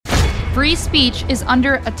Free speech is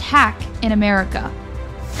under attack in America.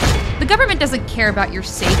 The government doesn't care about your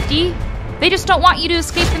safety. They just don't want you to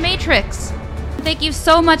escape the Matrix. Thank you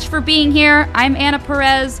so much for being here. I'm Anna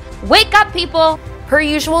Perez. Wake up, people! Per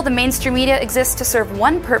usual, the mainstream media exists to serve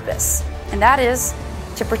one purpose, and that is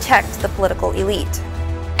to protect the political elite.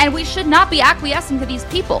 And we should not be acquiescing to these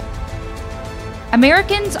people.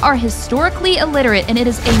 Americans are historically illiterate, and it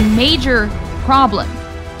is a major problem.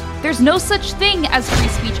 There's no such thing as free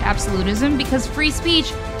speech absolutism because free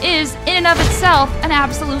speech is, in and of itself, an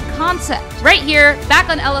absolute concept. Right here, back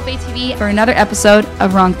on LFA TV for another episode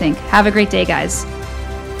of Wrongthink. Have a great day, guys.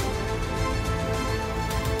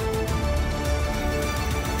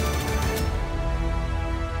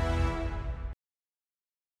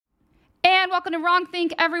 And welcome to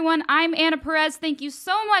Wrongthink, everyone. I'm Anna Perez. Thank you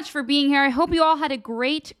so much for being here. I hope you all had a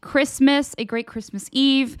great Christmas, a great Christmas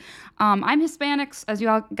Eve. I'm Hispanic, as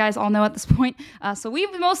you guys all know at this point. So we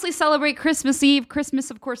mostly celebrate Christmas Eve. Christmas,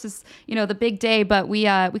 of course, is the big day, but we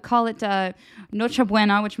call it Noche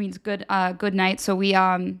Buena, which means good night. So we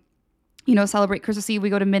celebrate Christmas Eve. We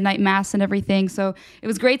go to midnight mass and everything. So it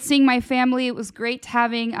was great seeing my family. It was great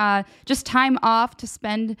having just time off to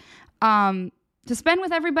spend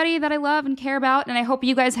with everybody that I love and care about. And I hope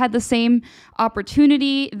you guys had the same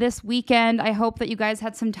opportunity this weekend. I hope that you guys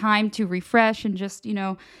had some time to refresh and just,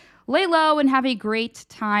 lay low and have a great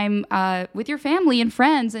time with your family and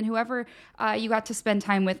friends and whoever you got to spend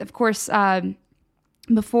time with. Of course,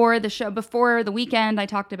 before the weekend, I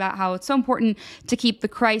talked about how it's so important to keep the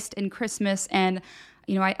Christ in Christmas. And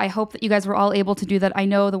I hope that you guys were all able to do that. I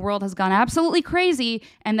know the world has gone absolutely crazy,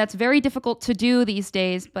 and that's very difficult to do these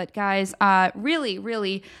days. But guys, really,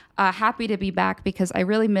 really happy to be back because I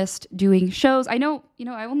really missed doing shows. I know,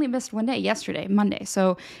 I only missed one day yesterday, Monday.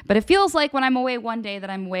 But it feels like when I'm away one day that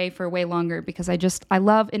I'm away for way longer because I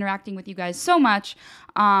love interacting with you guys so much.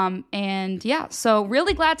 So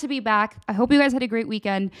really glad to be back. I hope you guys had a great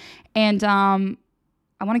weekend. And I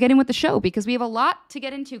want to get in with the show because we have a lot to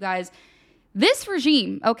get into, guys. This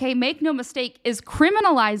regime, okay, make no mistake, is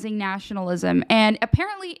criminalizing nationalism. And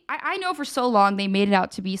apparently, I know for so long they made it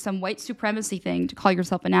out to be some white supremacy thing to call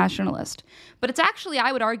yourself a nationalist. But it's actually,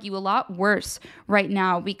 I would argue, a lot worse right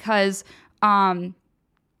now because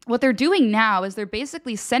what they're doing now is they're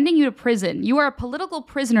basically sending you to prison. You are a political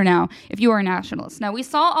prisoner now if you are a nationalist. Now, we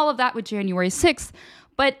saw all of that with January 6th.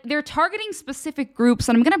 But they're targeting specific groups,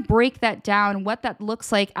 and I'm going to break that down, what that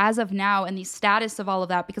looks like as of now and the status of all of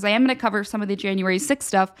that, because I am going to cover some of the January 6th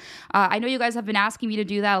stuff. I know you guys have been asking me to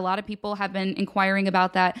do that. A lot of people have been inquiring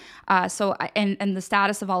about that, and the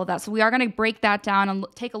status of all of that. So we are going to break that down and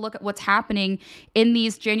take a look at what's happening in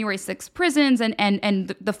these January 6th prisons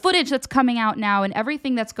and the footage that's coming out now and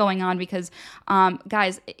everything that's going on, because,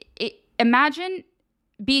 guys, imagine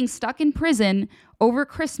being stuck in prison over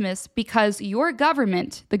Christmas because your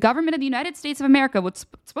government, the government of the United States of America, what's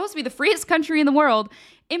supposed to be the freest country in the world,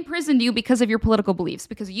 imprisoned you because of your political beliefs,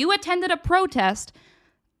 because you attended a protest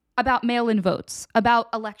about mail-in votes, about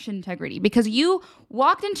election integrity, because you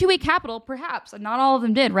walked into a Capitol, perhaps, and not all of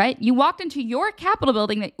them did, right? You walked into your Capitol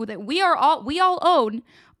building that we all own,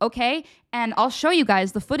 okay? And I'll show you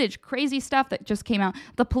guys the footage, crazy stuff that just came out.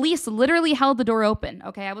 The police literally held the door open,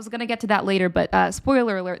 okay? I was going to get to that later, but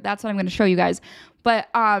spoiler alert, that's what I'm going to show you guys. But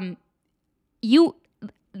the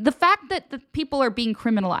fact that the people are being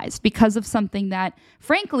criminalized because of something that,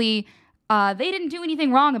 frankly, they didn't do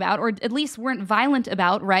anything wrong about, or at least weren't violent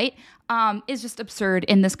about, right, is just absurd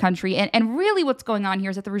in this country. And really what's going on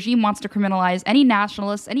here is that the regime wants to criminalize any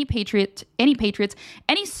nationalists, any patriots,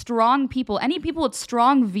 any strong people, any people with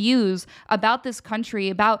strong views about this country,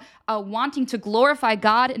 about wanting to glorify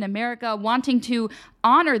God in America, wanting to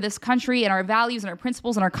honor this country and our values and our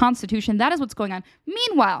principles and our Constitution. That is what's going on.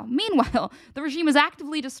 Meanwhile, the regime is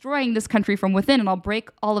actively destroying this country from within, and I'll break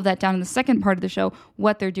all of that down in the second part of the show,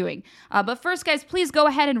 what they're doing. But first, guys, please go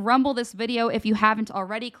ahead and rumble this video if you haven't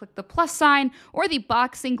already. Click the plus sign or the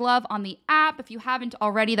boxing glove on the app if you haven't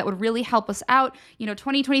already. That would really help us out.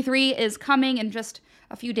 2023 is coming in just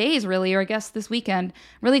a few days, really, or I guess this weekend.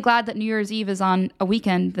 Really glad that New Year's Eve is on a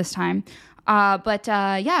weekend this time.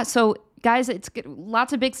 So guys, it's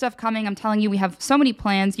lots of big stuff coming. I'm telling you, we have so many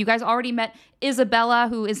plans. You guys already met Isabella,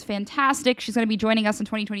 who is fantastic. She's going to be joining us in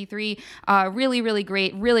 2023. Really, really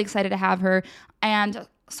great. Really excited to have her. And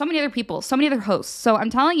so many other people, so many other hosts. So I'm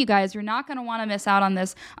telling you guys, you're not going to want to miss out on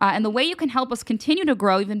this. And the way you can help us continue to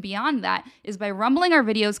grow even beyond that is by rumbling our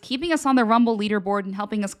videos, keeping us on the Rumble leaderboard, and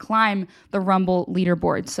helping us climb the Rumble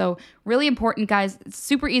leaderboard. So really important, guys. It's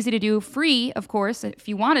super easy to do, free, of course. If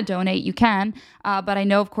you want to donate, you can. But I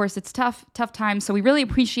know, of course, it's tough times. So we really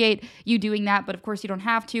appreciate you doing that. But of course, you don't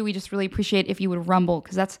have to. We just really appreciate if you would rumble,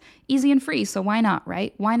 because that's easy and free. So why not,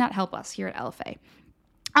 right? Why not help us here at LFA?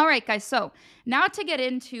 All right, guys. So now to get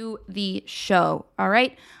into the show. All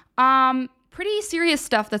right. Pretty serious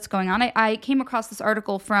stuff that's going on. I came across this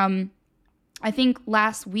article from, I think,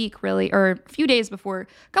 last week, really, or a few days before,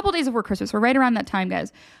 a couple days before Christmas. We're right around that time,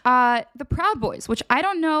 guys. The Proud Boys, which I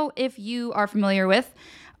don't know if you are familiar with.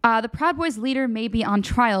 The Proud Boys leader may be on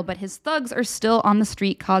trial, but his thugs are still on the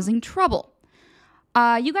street causing trouble.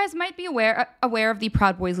 You guys might be aware of the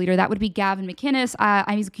Proud Boys leader. That would be Gavin McInnes.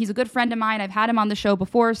 He's a good friend of mine. I've had him on the show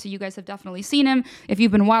before, so you guys have definitely seen him if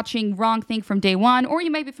you've been watching Wrongthink from day one, or you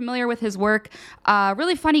might be familiar with his work.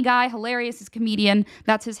 Really funny guy, hilarious. He's a comedian.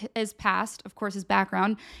 That's his past, of course, his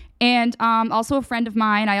background. And also a friend of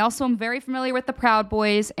mine. I also am very familiar with the Proud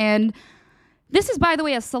Boys. And this is, by the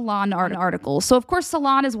way, a Salon article. So, of course,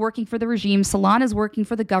 Salon is working for the regime. Salon is working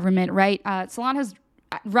for the government, right? Salon has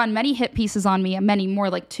run many hit pieces on me, many more,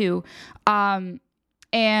 like 2, and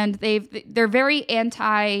they're very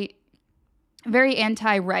anti-right,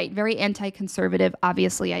 very anti-conservative.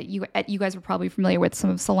 Obviously, you guys are probably familiar with some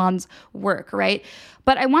of Salon's work, right?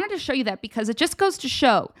 But I wanted to show you that because it just goes to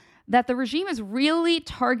show that the regime is really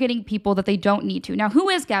targeting people that they don't need to. Now, who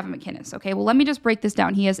is Gavin McInnes? Okay, well, let me just break this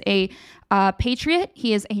down. He is a patriot.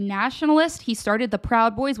 He is a nationalist. He started the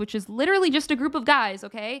Proud Boys, which is literally just a group of guys,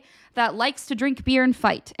 okay, that likes to drink beer and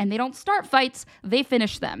fight. And they don't start fights, they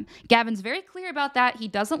finish them. Gavin's very clear about that. He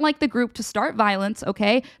doesn't like the group to start violence,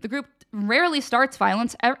 okay? The group rarely starts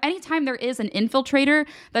violence. Anytime there is an infiltrator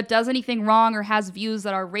that does anything wrong or has views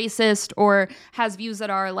that are racist or has views that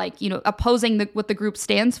are opposing what the group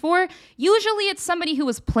stands for, usually it's somebody who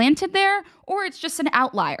was planted there or it's just an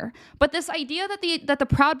outlier. But this idea that the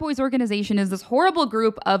Proud Boys organization is this horrible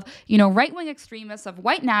group of, right-wing extremists, of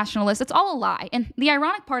white nationalists, it's all a lie. And the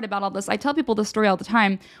ironic part about all this, I tell people this story all the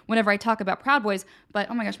time whenever I talk about Proud Boys, but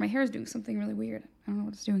oh my gosh, my hair is doing something really weird. I don't know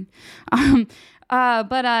what it's doing.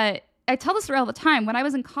 I tell this story all the time. When I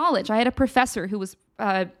was in college, I had a professor who was,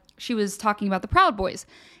 she was talking about the Proud Boys.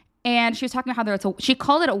 And she was talking about how she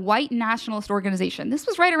called it a white nationalist organization. This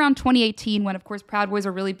was right around 2018 when, of course, Proud Boys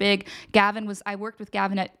are really big. I worked with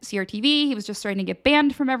Gavin at CRTV. He was just starting to get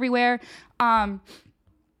banned from everywhere. And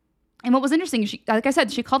what was interesting, like I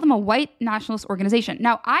said, she called them a white nationalist organization.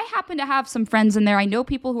 Now, I happen to have some friends in there. I know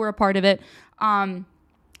people who are a part of it. There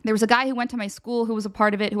was a guy who went to my school who was a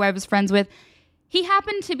part of it, who I was friends with. He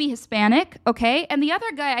happened to be Hispanic, okay? And the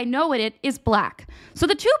other guy I know in it is black. So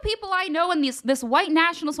the 2 people I know in this white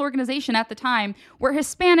nationalist organization at the time were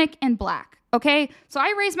Hispanic and black, okay? So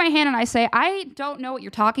I raise my hand and I say, I don't know what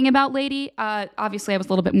you're talking about, lady. Obviously, I was a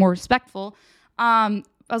little bit more respectful. I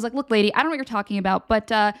was like, look, lady, I don't know what you're talking about, but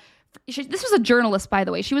this was a journalist, by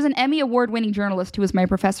the way. She was an Emmy award-winning journalist who was my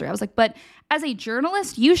professor. I was like, but as a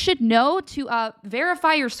journalist, you should know to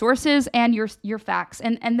verify your sources and your facts.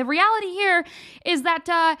 And the reality here is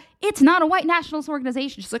that it's not a white nationalist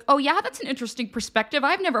organization. She's like, oh yeah, that's an interesting perspective.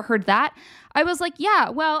 I've never heard that. I was like, yeah,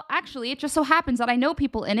 well, actually, it just so happens that I know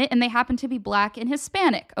people in it, and they happen to be black and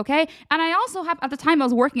Hispanic, okay? And I also at the time I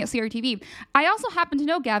was working at CRTV, I also happen to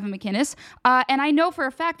know Gavin McInnes, and I know for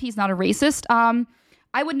a fact he's not a racist.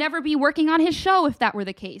 I would never be working on his show if that were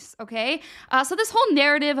the case, okay? So this whole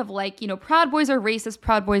narrative of Proud Boys are racist,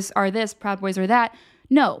 Proud Boys are this, Proud Boys are that.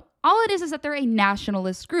 No, all it is that they're a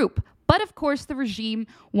nationalist group. But of course, the regime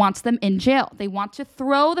wants them in jail. They want to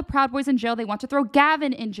throw the Proud Boys in jail. They want to throw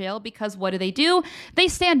Gavin in jail because what do? They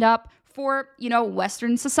stand up for,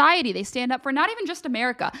 Western society. They stand up for not even just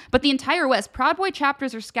America, but the entire West. Proud Boy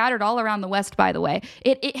chapters are scattered all around the West, by the way.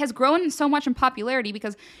 It has grown so much in popularity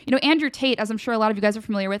because, Andrew Tate, as I'm sure a lot of you guys are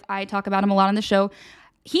familiar with, I talk about him a lot on the show.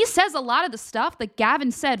 He says a lot of the stuff that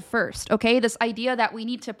Gavin said first, okay? This idea that we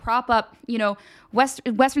need to prop up,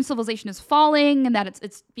 Western civilization is falling and that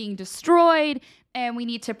it's being destroyed, and we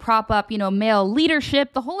need to prop up, male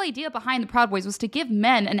leadership. The whole idea behind the Proud Boys was to give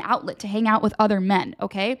men an outlet to hang out with other men,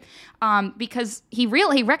 okay? Because he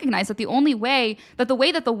recognized that the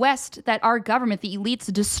way that the West, that our government, the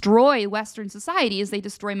elites destroy Western society is they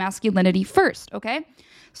destroy masculinity first, okay?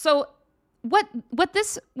 So what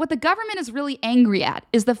the government is really angry at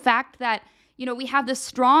is the fact that we have these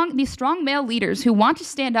strong male leaders who want to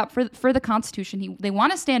stand up for the Constitution. They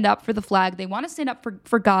want to stand up for the flag. They want to stand up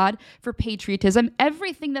for God, for patriotism,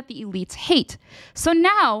 everything that the elites hate. So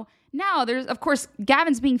now Now, there's, of course,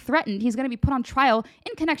 Gavin's being threatened. He's going to be put on trial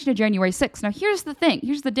in connection to January 6th. Now, here's the thing.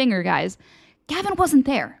 Here's the dinger, guys. Gavin wasn't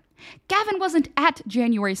there. Gavin wasn't at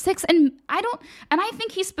January 6th. And I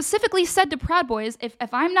think he specifically said to Proud Boys, if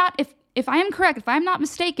I am correct, if I'm not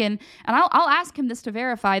mistaken, and I'll ask him this to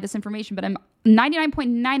verify this information, but I'm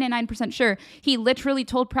 99.999% sure, he literally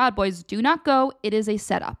told Proud Boys, do not go. It is a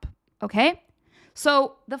setup. Okay?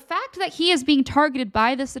 So the fact that he is being targeted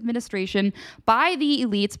by this administration, by the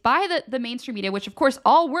elites, by the mainstream media, which of course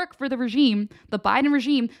all work for the regime, the Biden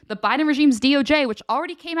regime's DOJ, which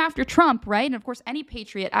already came after Trump, right? And of course any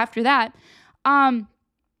patriot after that.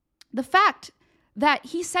 The fact that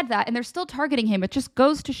he said that and they're still targeting him, it just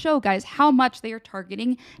goes to show, guys, how much they are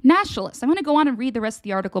targeting nationalists. I'm going to go on and read the rest of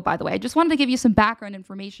the article, by the way. I just wanted to give you some background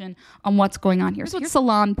information on what's going on here. Here's what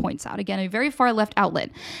Salon points out, again, a very far left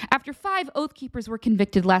outlet. After 5 Oath Keepers were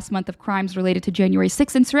convicted last month of crimes related to January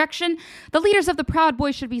 6th insurrection, the leaders of the Proud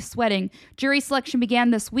Boys should be sweating. Jury selection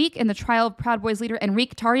began this week in the trial of Proud Boys leader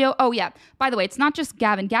Enrique Tarrio. Oh, yeah. By the way, it's not just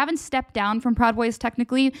Gavin. Gavin stepped down from Proud Boys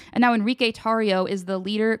technically, and now Enrique Tarrio is the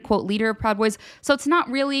leader, quote, leader of Proud Boys. So it's not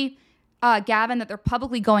really Gavin that they're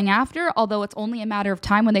publicly going after, although it's only a matter of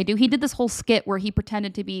time when they do. He did this whole skit where he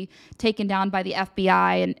pretended to be taken down by the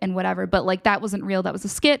FBI and whatever, but like that wasn't real. That was a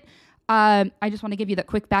skit. I just want to give you that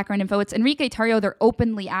quick background info. It's Enrique Tarrio they're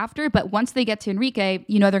openly after, but once they get to Enrique,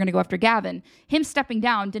 you know they're going to go after Gavin. Him stepping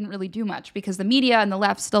down didn't really do much because the media and the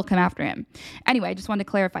left still come after him. Anyway, I just wanted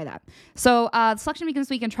to clarify that. So the selection begins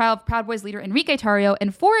this week in trial of Proud Boys leader Enrique Tarrio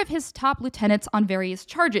and 4 of his top lieutenants on various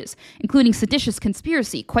charges, including seditious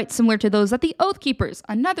conspiracy, quite similar to those that the Oath Keepers,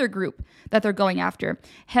 another group that they're going after,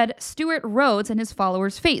 head Stuart Rhodes and his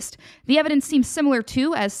followers faced. The evidence seems similar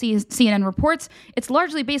to, as CNN reports, it's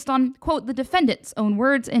largely based on, quote, the defendants' own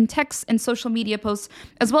words in texts and social media posts,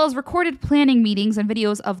 as well as recorded planning meetings and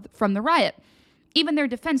videos from the riot. Even their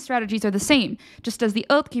defense strategies are the same, just as the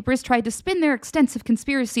Oath Keepers tried to spin their extensive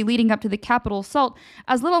conspiracy leading up to the Capitol assault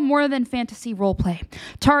as little more than fantasy roleplay.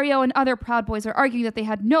 Tarrio and other Proud Boys are arguing that they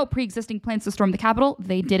had no pre-existing plans to storm the Capitol.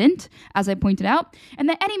 They didn't, as I pointed out, and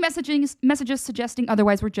that any messages suggesting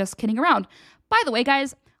otherwise were just kidding around. By the way,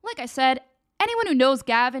 guys, like I said, anyone who knows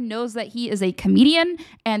Gavin knows that he is a comedian,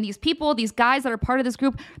 and these people, these guys that are part of this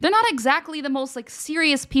group, they're not exactly the most like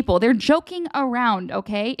serious people. They're joking around,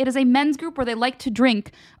 okay? It is a men's group where they like to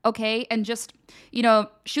drink, okay, and just, you know,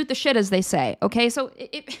 shoot the shit, as they say, okay? So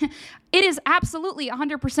it is absolutely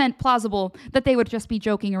 100% plausible that they would just be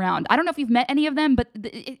joking around. I don't know if you've met any of them, but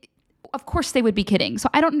of course they would be kidding. So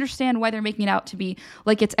I don't understand why they're making it out to be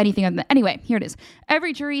like it's anything other than. Anyway, here it is.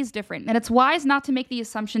 Every jury is different, and it's wise not to make the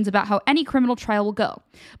assumptions about how any criminal trial will go.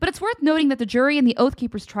 But it's worth noting that the jury in the Oath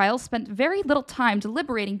Keepers trial spent very little time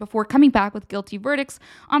deliberating before coming back with guilty verdicts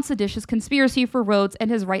on seditious conspiracy for Rhodes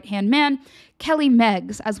and his right-hand man, Kelly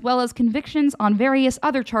Meggs, as well as convictions on various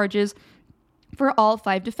other charges for all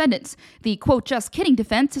 5 defendants. The, quote, just kidding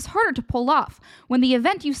defense is harder to pull off when the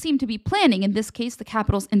event you seem to be planning, in this case the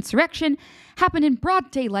Capitol's insurrection, happened in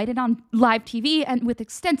broad daylight and on live TV and with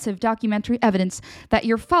extensive documentary evidence that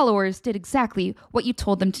your followers did exactly what you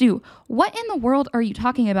told them to do. What in the world are you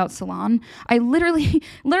talking about, Salon? I literally,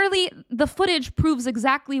 the footage proves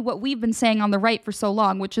exactly what we've been saying on the right for so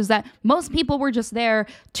long, which is that most people were just there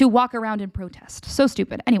to walk around and protest. So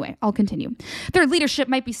stupid. Anyway, I'll continue. Their leadership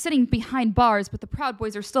might be sitting behind bars, but the Proud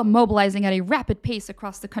Boys are still mobilizing at a rapid pace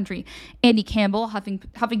across the country. Andy Campbell,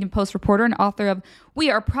 Huffington Post reporter and author of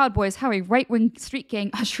We Are Proud Boys, How a Right-Wing Street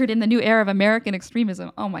Gang Ushered in the New Era of American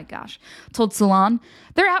Extremism, oh my gosh, told Salon,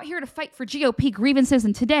 they're out here to fight for GOP grievances,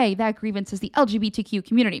 and today that grievance is the LGBTQ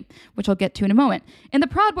community, which I'll get to in a moment. In the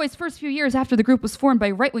Proud Boys' first few years after the group was formed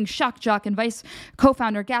by right-wing shock jock and vice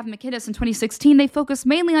co-founder Gavin McInnes in 2016, they focused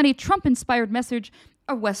mainly on a Trump-inspired message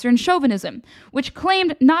of Western chauvinism, which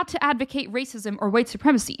claimed not to advocate racism or white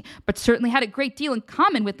supremacy, but certainly had a great deal in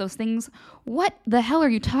common with those things. What the hell are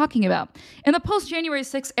you talking about? In the post-January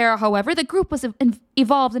 6th era, however, the group has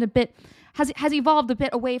evolved a bit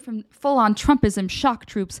away from full-on Trumpism shock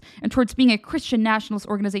troops and towards being a Christian nationalist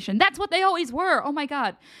organization. That's what they always were. Oh my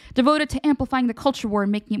God. Devoted to amplifying the culture war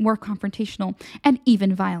and making it more confrontational and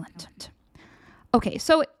even violent. Okay,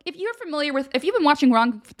 so if you've been watching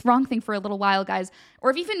Wrongthink for a little while, guys,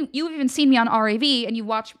 or if you've even seen me on RAV and you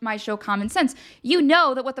watch my show Common Sense, you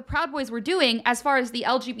know that what the Proud Boys were doing, as far as the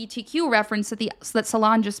LGBTQ reference that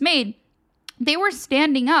Salon just made, they were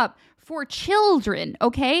standing up for children,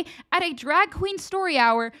 okay? At a drag queen story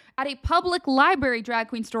hour, at a public library drag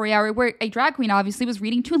queen story hour, where a drag queen obviously was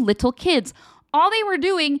reading to little kids. All they were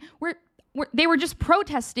doing they were just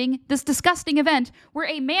protesting this disgusting event where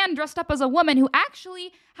a man dressed up as a woman who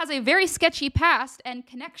actually has a very sketchy past and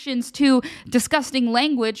connections to disgusting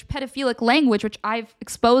language, pedophilic language, which I've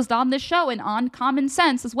exposed on this show and on Common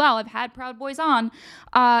Sense as well. I've had Proud Boys on.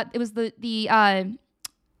 It was the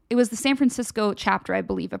San Francisco chapter, I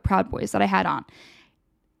believe, of Proud Boys that I had on.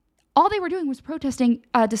 All they were doing was protesting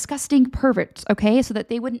disgusting perverts, okay, so that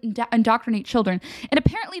they wouldn't indoctrinate children. And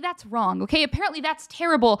apparently that's wrong, okay? Apparently that's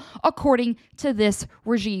terrible according to this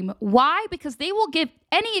regime. Why? Because they will give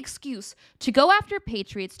any excuse to go after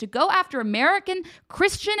patriots, to go after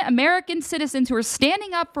Christian American citizens who are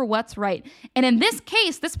standing up for what's right. And in this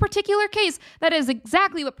case, this particular case, that is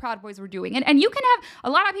exactly what Proud Boys were doing. And you can have, a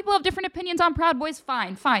lot of people have different opinions on Proud Boys,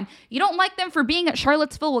 fine. You don't like them for being at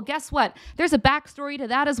Charlottesville, well, guess what? There's a backstory to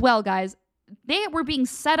that as well, guys. They were being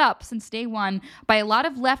set up since day one by a lot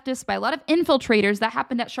of leftists, by a lot of infiltrators. That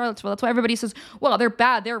happened at Charlottesville. That's why everybody says, well, they're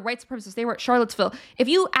bad, they're white supremacists, they were at Charlottesville. If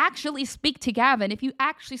you actually speak to Gavin, if you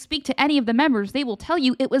actually speak to any of the members, they will tell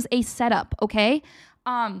you it was a setup, okay?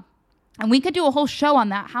 And we could do a whole show on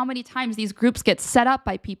that, how many times these groups get set up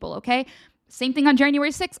by people, okay? Same thing on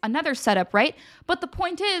January 6th, another setup, right? But the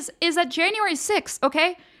point is that January 6th,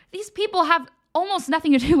 okay, these people have almost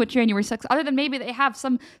nothing to do with January 6th, other than maybe they have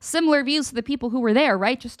some similar views to the people who were there,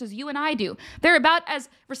 right? Just as you and I do. They're about as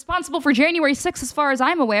responsible for January 6th, as far as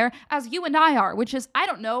I'm aware, as you and I are, which is, I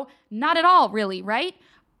don't know, not at all, really, right?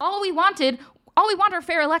 All we want are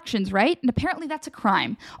fair elections, right? And apparently that's a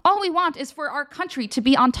crime. All we want is for our country to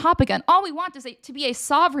be on top again. All we want is to be a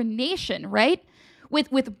sovereign nation, right?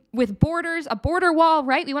 With borders, a border wall,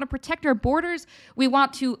 right? We want to protect our borders. We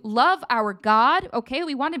want to love our God, okay?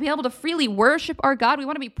 We want to be able to freely worship our God. We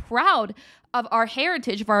want to be proud of our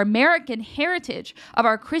heritage, of our American heritage, of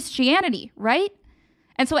our Christianity, right?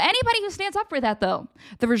 And so anybody who stands up for that, though,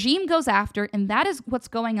 the regime goes after, and that is what's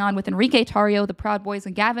going on with Enrique Tarrio, the Proud Boys,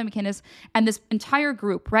 and Gavin McInnes, and this entire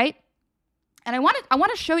group, right? And I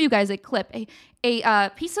want to show you guys a clip,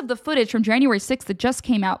 a piece of the footage from January 6th that just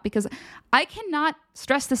came out, because I cannot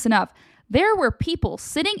stress this enough. There were people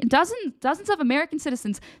sitting, dozens of American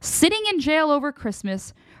citizens sitting in jail over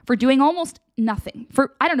Christmas for doing almost nothing,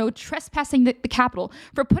 for, I don't know, trespassing the Capitol,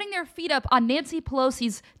 for putting their feet up on Nancy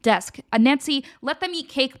Pelosi's desk, Nancy let them eat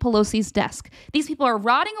cake Pelosi's desk. These people are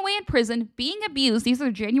rotting away in prison, being abused. These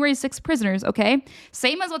are January 6th prisoners, okay?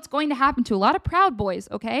 Same as what's going to happen to a lot of Proud Boys,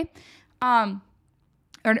 okay? Or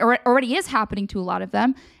already is happening to a lot of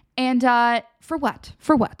them. And for what?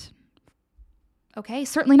 For what? Okay,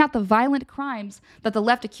 certainly not the violent crimes that the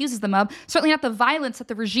left accuses them of. Certainly not the violence that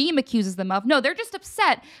the regime accuses them of. No, they're just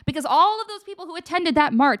upset because all of those people who attended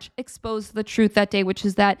that march exposed the truth that day, which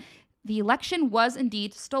is that the election was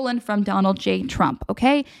indeed stolen from Donald J. Trump,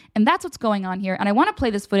 okay? And that's what's going on here. And I want to play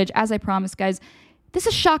this footage, as I promised, guys. This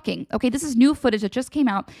is shocking, okay? This is new footage that just came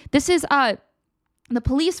out. This is, the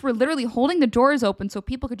police were literally holding the doors open so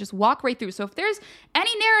people could just walk right through. So if there's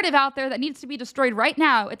any narrative out there that needs to be destroyed right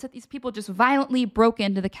now, it's that these people just violently broke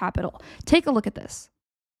into the Capitol. Take a look at this.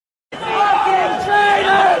 Fucking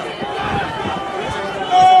traitors!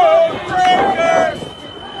 Oh, traitors!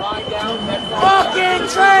 Fucking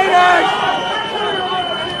traitors!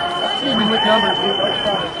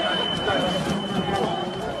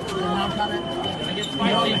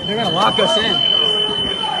 They're gonna lock us in.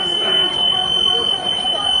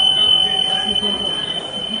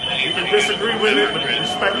 You can disagree with it, but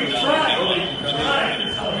respect it.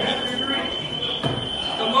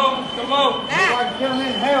 Come on. Like killing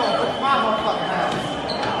in hell. It's my motherfucking house.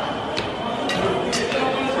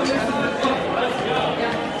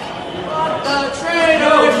 The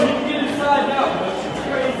traitors! Get inside now.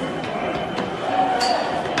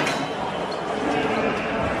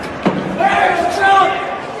 Where's Trump?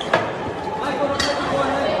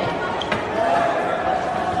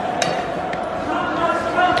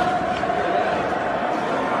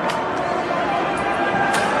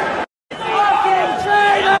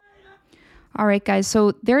 All right, guys,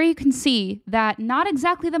 so there you can see that not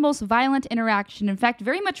exactly the most violent interaction, in fact,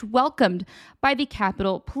 very much welcomed by the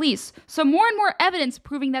Capitol Police. So more and more evidence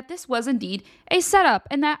proving that this was indeed a setup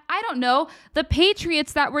and that, I don't know, the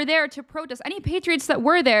patriots that were there to protest, any patriots that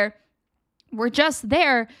were there, were just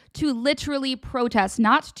there to literally protest,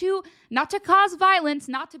 not to cause violence,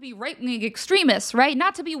 not to be right-wing extremists, right?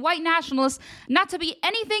 Not to be white nationalists, not to be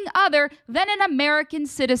anything other than an American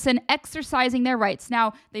citizen exercising their rights.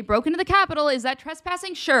 Now, they broke into the Capitol. Is that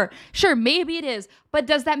trespassing? Sure, maybe it is. But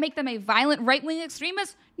does that make them a violent right-wing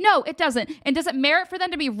extremist? No, it doesn't. And does it merit for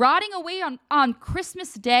them to be rotting away on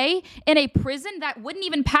Christmas Day in a prison that wouldn't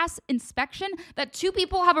even pass inspection, that 2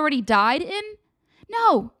 people have already died in?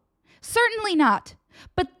 No. Certainly not.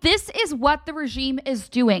 But this is what the regime is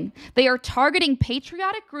doing. They are targeting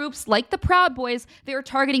patriotic groups like the Proud Boys. They are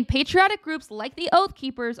targeting patriotic groups like the Oath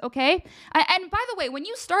Keepers, okay? And by the way, when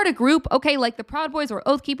you start a group, okay, like the Proud Boys or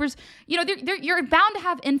Oath Keepers, you know, you're bound to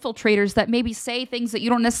have infiltrators that maybe say things that you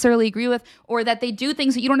don't necessarily agree with, or that they do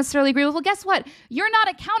things that you don't necessarily agree with. Well, guess what? You're not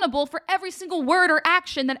accountable for every single word or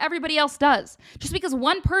action that everybody else does. Just because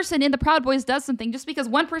one person in the Proud Boys does something, just because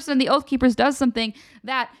one person in the Oath Keepers does something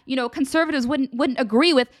that, you know, conservatives wouldn't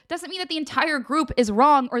agree with, doesn't mean that the entire group is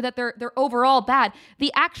wrong or that they're overall bad.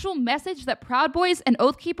 The actual message that Proud Boys and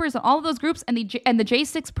Oath Keepers and all of those groups and the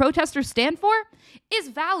J6 protesters stand for is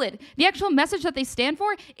valid. The actual message that they stand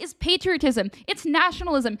for is patriotism. It's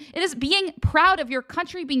nationalism. It is being proud of your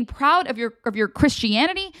country, being proud of your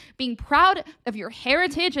Christianity, being proud of your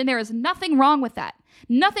heritage, and there is nothing wrong with that.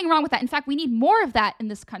 Nothing wrong with that. In fact, we need more of that in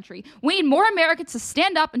this country. We need more Americans to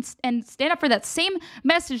stand up and stand up for that same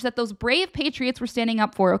message that those brave patriots were standing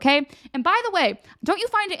up for, okay? And by the way, don't you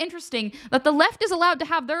find it interesting that the left is allowed to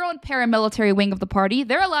have their own paramilitary wing of the party?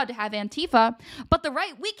 They're allowed to have Antifa, but the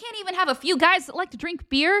right, we can't even have a few guys that like to drink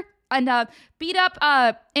beer and beat up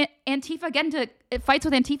Antifa, get into fights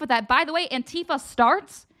with Antifa that, by the way, Antifa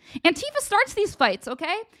starts these fights,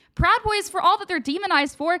 okay? Proud Boys, for all that they're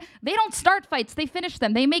demonized for, they don't start fights. They finish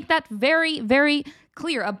them. They make that very, very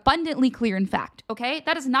clear, abundantly clear, in fact, okay?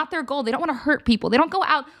 That is not their goal. They don't want to hurt people. They don't go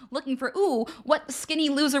out looking for, ooh, what skinny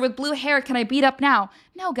loser with blue hair can I beat up now?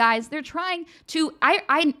 No, guys, they're trying to,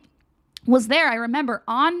 I was there, I remember,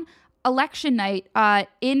 on election night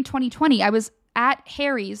in 2020. I was at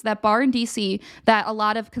Harry's, that bar in DC that a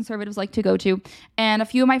lot of conservatives like to go to. And a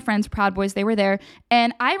few of my friends, Proud Boys, they were there.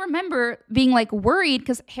 And I remember being like worried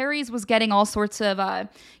because Harry's was getting all sorts of,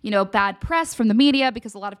 bad press from the media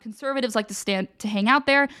because a lot of conservatives like to hang out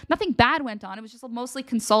there. Nothing bad went on. It was just mostly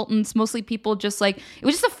consultants, mostly people just like, it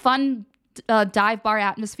was just a fun dive bar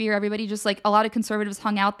atmosphere. Everybody just like, a lot of conservatives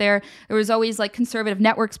hung out there. There was always like conservative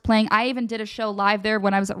networks playing. I even did a show live there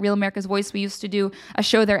when I was at Real America's Voice. We used to do a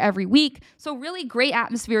show there every week. So really great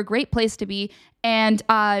atmosphere, great place to be. And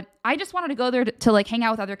I just wanted to go there to like hang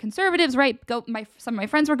out with other conservatives, right? Some of my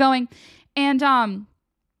friends were going. And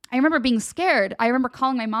I remember being scared. I remember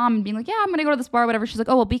calling my mom and being like, yeah, I'm going to go to this bar, whatever. She's like,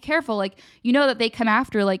 oh, well, be careful. Like, you know that they come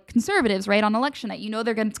after like conservatives, right? On election night, you know,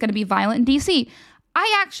 it's going to be violent in DC.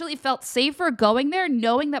 I actually felt safer going there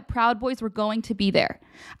knowing that Proud Boys were going to be there.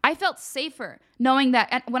 I felt safer knowing that.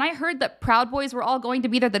 And when I heard that Proud Boys were all going to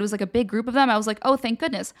be there, that it was like a big group of them, I was like, oh, thank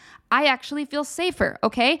goodness. I actually feel safer,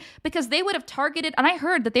 okay? Because they would have targeted, and I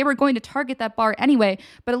heard that they were going to target that bar anyway,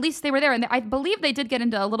 but at least they were there. And I believe they did get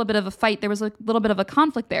into a little bit of a fight. There was a little bit of a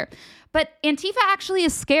conflict there. But Antifa actually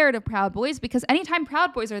is scared of Proud Boys because anytime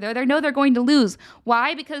Proud Boys are there, they know they're going to lose.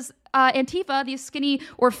 Why? Because Antifa, these skinny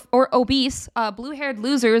or obese blue-haired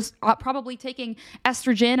losers probably taking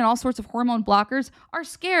estrogen and all sorts of hormone blockers are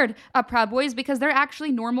scared of Proud Boys because they're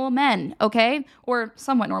actually normal men, okay? Or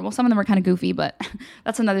somewhat normal. Some of them are kind of goofy, but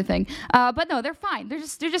that's another thing. But no, they're fine. They're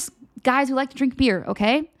just guys who like to drink beer,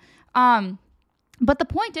 okay? But the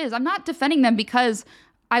point is, I'm not defending them because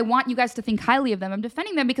I want you guys to think highly of them. I'm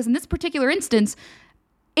defending them because in this particular instance,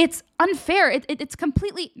 it's unfair. It's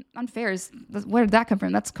completely unfair. Where did that come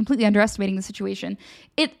from? That's completely underestimating the situation.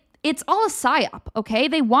 It's all a psyop, okay?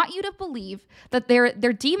 They want you to believe that they're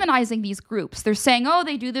demonizing these groups. They're saying, oh,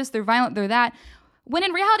 they do this, they're violent, they're that. When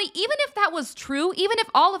in reality, even if that was true, even if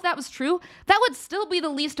all of that was true, that would still be the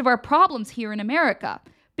least of our problems here in America.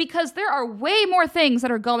 Because there are way more things that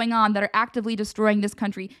are going on that are actively destroying this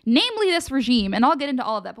country, namely this regime, and I'll get into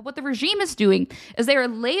all of that. But what the regime is doing is they are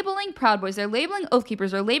labeling Proud Boys, they're labeling Oath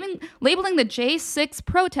Keepers, they're labeling the J6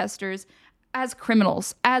 protesters as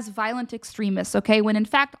criminals, as violent extremists, okay? When in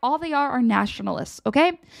fact, all they are nationalists,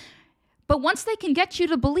 okay? But once they can get you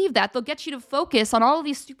to believe that, they'll get you to focus on all of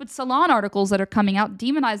these stupid Salon articles that are coming out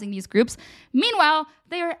demonizing these groups. Meanwhile,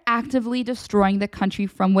 they are actively destroying the country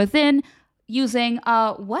from within, using,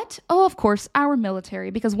 what? Oh, of course, our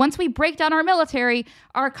military. Because once we break down our military,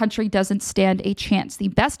 our country doesn't stand a chance. The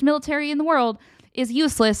best military in the world is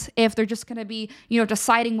useless if they're just going to be,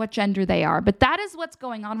 deciding what gender they are. But that is what's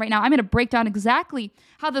going on right now. I'm going to break down exactly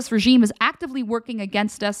how this regime is actively working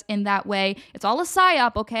against us in that way. It's all a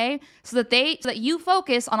psyop, okay? So that you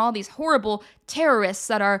focus on all these horrible terrorists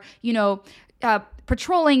that are,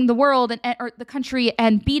 patrolling the world or the country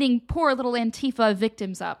and beating poor little Antifa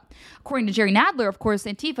victims up. According to Jerry Nadler, of course,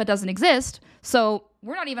 Antifa doesn't exist, so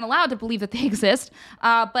we're not even allowed to believe that they exist.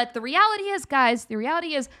 But the reality is, guys,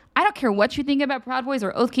 I don't care what you think about Proud Boys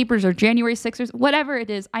or Oath Keepers or January 6ers, whatever it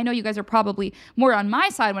is. I know you guys are probably more on my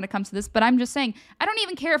side when it comes to this, but I'm just saying, I don't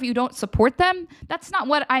even care if you don't support them. That's not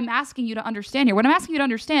what I'm asking you to understand here. What I'm asking you to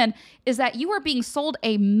understand is that you are being sold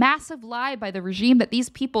a massive lie by the regime that these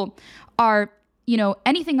people are,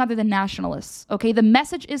 anything other than nationalists. Okay, the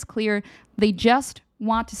message is clear. They just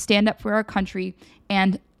want to stand up for our country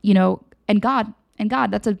and God. And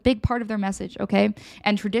God, that's a big part of their message, okay?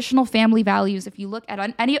 And traditional family values. If you look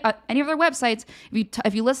at any of their websites,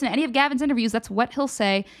 if you listen to any of Gavin's interviews, that's what he'll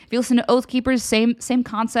say. If you listen to Oath Keepers, same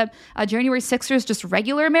concept. January 6ers, just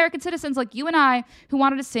regular American citizens like you and I who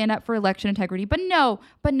wanted to stand up for election integrity. But no,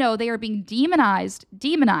 they are being demonized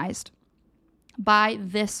by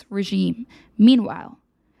this regime. Meanwhile,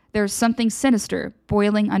 there's something sinister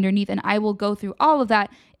boiling underneath, and I will go through all of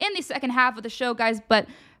that in the second half of the show, guys. But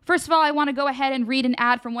first of all, I want to go ahead and read an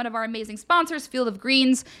ad from one of our amazing sponsors, Field of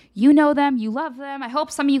Greens. You know them, you love them. I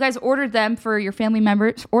hope some of you guys ordered them for your family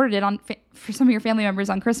members, for some of your family members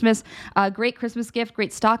on Christmas. Great Christmas gift,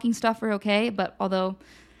 great stocking stuffer, okay? But although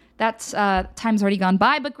that's time's already gone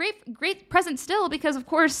by, but great present still, because of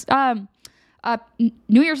course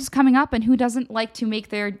New Year's is coming up, and who doesn't like to make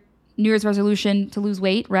their New Year's resolution to lose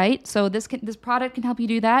weight, right? So this product can help you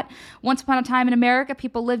do that. Once upon a time in America,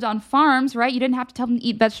 people lived on farms, right? You didn't have to tell them to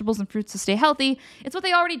eat vegetables and fruits to stay healthy. It's what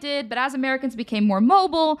they already did, but as Americans became more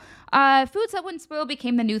mobile, foods that wouldn't spoil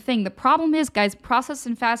became the new thing. The problem is, guys, processed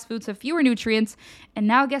and fast foods have fewer nutrients, and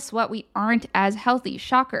now guess what? We aren't as healthy.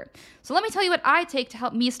 Shocker. So let me tell you what I take to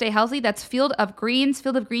help me stay healthy. That's Field of Greens.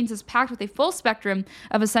 Field of Greens is packed with a full spectrum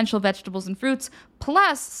of essential vegetables and fruits,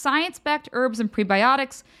 plus science-backed herbs and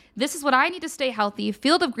prebiotics. This is what I need to stay healthy.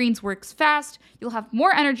 Field of Greens works fast. You'll have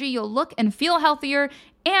more energy. You'll look and feel healthier,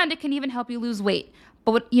 and it can even help you lose weight.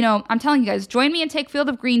 But I'm telling you guys, join me and take Field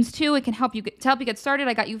of Greens too. It can help you get started.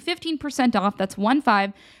 I got you 15% off. That's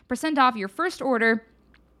 15% off your first order,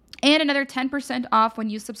 and another 10% off when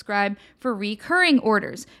you subscribe for recurring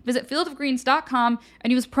orders. Visit fieldofgreens.com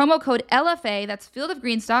and use promo code LFA. That's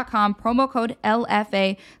fieldofgreens.com, promo code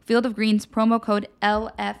LFA. Field of Greens, promo code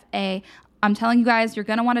LFA. I'm telling you guys, you're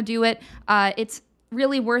going to want to do it. It's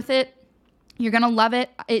really worth it. You're going to love it.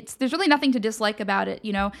 There's really nothing to dislike about it,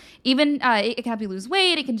 Even it can help you lose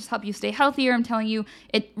weight. It can just help you stay healthier. I'm telling you,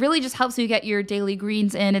 it really just helps you get your daily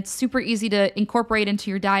greens in. It's super easy to incorporate into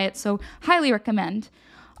your diet, so highly recommend.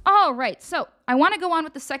 All right, so I want to go on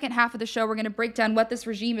with the second half of the show. We're going to break down what this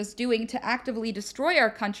regime is doing to actively destroy our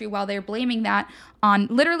country while they're blaming that on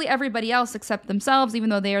literally everybody else except themselves, even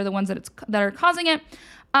though they are the ones that are causing it.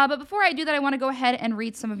 But before I do that, I want to go ahead and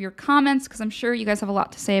read some of your comments because I'm sure you guys have a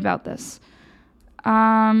lot to say about this.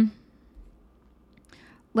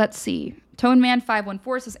 Let's see.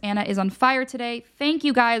 ToneMan514 says, Anna is on fire today. Thank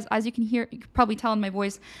you, guys. As you can hear, you can probably tell in my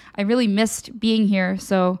voice, I really missed being here,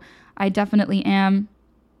 so I definitely am.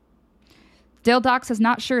 Dale Doc says,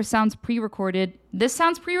 not sure, sounds pre-recorded. This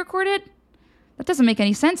sounds pre-recorded? That doesn't make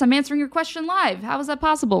any sense. I'm answering your question live. How is that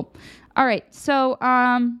possible? All right, so,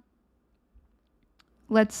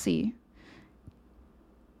 let's see.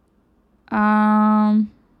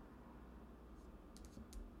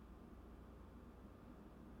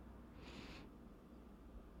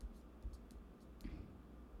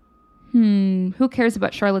 Who cares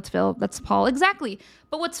about Charlottesville? That's Paul. Exactly.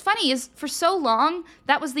 But what's funny is for so long,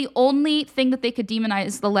 that was the only thing that they could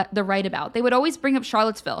demonize the right about. They would always bring up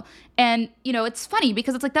Charlottesville. And, it's funny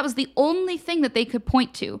because it's like that was the only thing that they could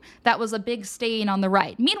point to that was a big stain on the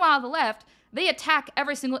right. Meanwhile, the left, they attack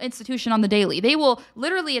every single institution on the daily. They will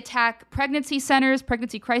literally attack pregnancy centers,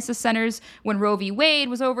 pregnancy crisis centers. When Roe v. Wade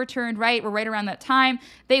was overturned, right? We're right around that time.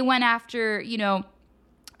 They went after,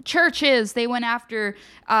 churches. They went after,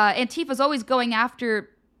 Antifa's always going after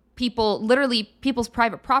people, literally people's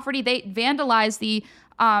private property. They vandalized the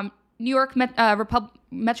New York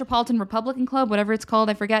Metropolitan Republican Club, whatever it's called,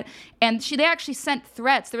 I forget. And they actually sent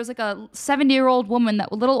threats. There was like a 70-year-old woman,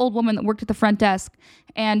 little old woman that worked at the front desk.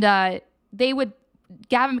 And Gavin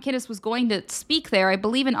McInnes was going to speak there, I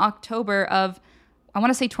believe in October of, I want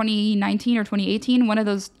to say 2019 or 2018, one of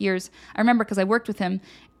those years. I remember because I worked with him.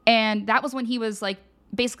 And that was when he was like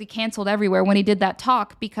basically canceled everywhere when he did that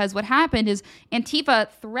talk, because what happened is Antifa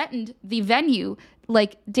threatened the venue,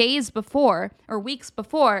 like days before or weeks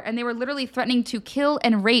before, and they were literally threatening to kill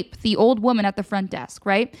and rape the old woman at the front desk,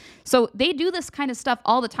 right? So they do this kind of stuff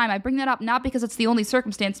all the time. I bring that up not because it's the only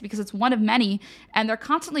circumstance, because it's one of many, and they're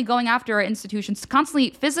constantly going after our institutions,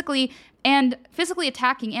 constantly physically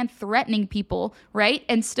attacking and threatening people, right?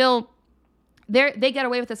 And still they get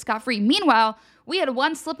away with it scot-free. Meanwhile, we had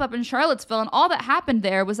one slip up in Charlottesville, and all that happened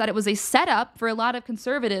there was that it was a setup for a lot of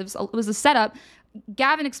conservatives. It was a setup.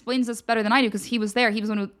 Gavin explains this better than I do because he was there. He was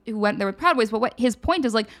the one who went there with Proud Boys. But what his point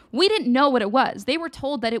is, like, we didn't know what it was. They were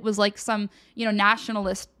told that it was like some,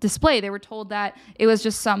 nationalist display. They were told that it was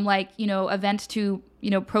just some event to,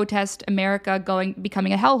 protest America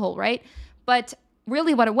becoming a hellhole, right? But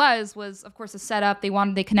really what it was of course a setup.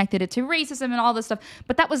 They connected it to racism and all this stuff,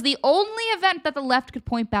 but that was the only event that the left could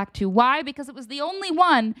point back to. Why? Because it was the only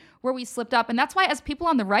one where we slipped up. And that's why as people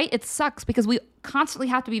on the right, it sucks because we constantly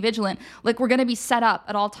have to be vigilant. Like, we're going to be set up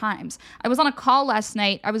at all times. I was on a call last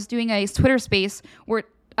night. I was doing a Twitter space where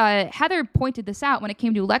Heather pointed this out when it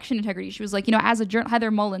came to election integrity. She was like,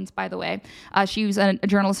 Heather Mullins, by the way, she was a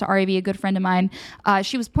journalist at RAV, a good friend of mine.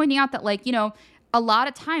 She was pointing out that, a lot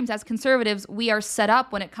of times as conservatives, we are set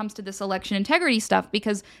up when it comes to this election integrity stuff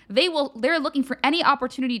because they're looking for any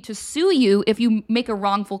opportunity to sue you if you make a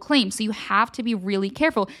wrongful claim. So you have to be really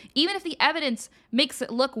careful. Even if the evidence makes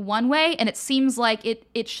it look one way and it seems like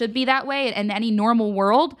it should be that way in any normal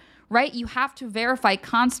world, right? You have to verify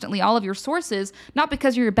constantly all of your sources, not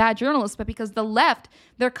because you're a bad journalist, but because the left,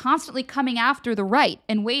 they're constantly coming after the right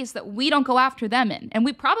in ways that we don't go after them in. And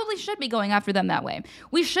we probably should be going after them that way.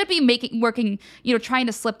 We should be working, trying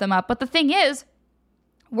to slip them up. But the thing is,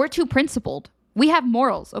 we're too principled. We have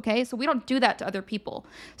morals, okay? So we don't do that to other people.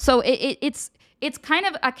 So it's kind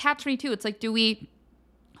of a catch-22. It's like, do we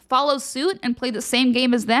follow suit and play the same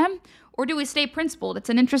game as them? Or do we stay principled? It's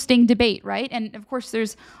an interesting debate, right? And of course,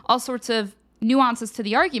 there's all sorts of nuances to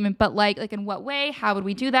the argument, but like in what way? How would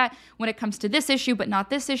we do that when it comes to this issue, but not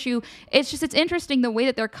this issue? It's interesting the way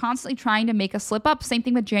that they're constantly trying to make us slip up. Same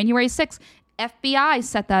thing with January 6th. FBI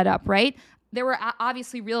set that up, right? There were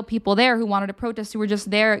obviously real people there who wanted to protest, who were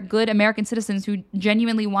just there, good American citizens who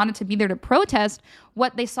genuinely wanted to be there to protest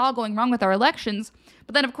what they saw going wrong with our elections.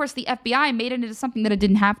 But then, of course, the FBI made it into something that it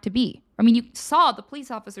didn't have to be. I mean, you saw the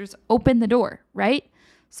police officers open the door, right?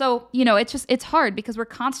 So, it's hard because we're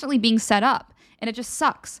constantly being set up and it just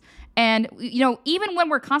sucks. And, even when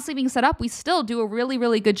we're constantly being set up, we still do a really,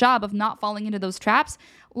 really good job of not falling into those traps.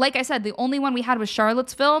 Like I said, the only one we had was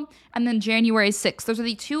Charlottesville and then January 6th. Those are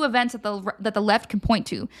the two events that the left can point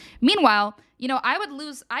to. Meanwhile, I would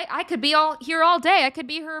lose. I could be here all day. I could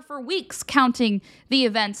be here for weeks counting the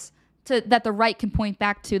events that the right can point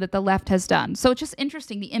back to that the left has done. So it's just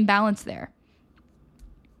interesting, the imbalance there.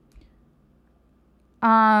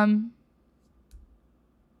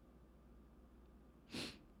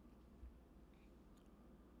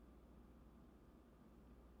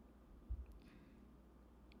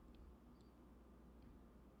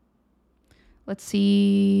 Let's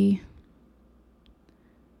see.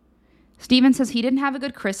 Steven says he didn't have a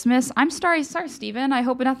good Christmas. I'm sorry, Steven. I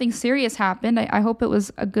hope nothing serious happened. I hope it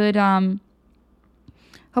was a good,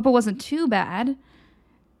 hope it wasn't too bad.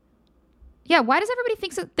 Yeah, why does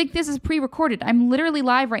everybody think this is pre-recorded? I'm literally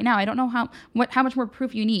live right now. I don't know how much more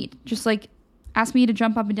proof you need. Just ask me to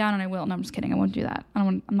jump up and down and I will. No, I'm just kidding. I won't do that.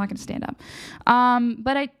 I'm not going to stand up.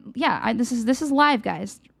 But this is live,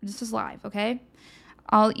 guys. This is live, okay?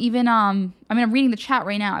 I'll even, I'm reading the chat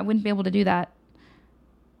right now. I wouldn't be able to do that.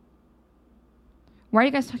 Why are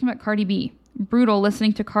you guys talking about Cardi B? Brutal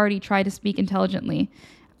listening to Cardi try to speak intelligently.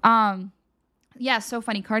 Yeah, so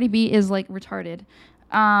funny. Cardi B is retarded.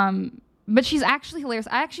 But she's actually hilarious.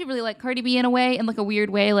 I actually really like Cardi B in a way, in a weird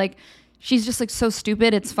way. She's just so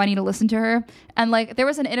stupid. It's funny to listen to her. And there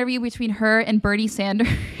was an interview between her and Bernie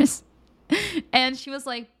Sanders. And she was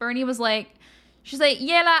Bernie was she's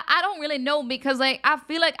yeah, I don't really know because I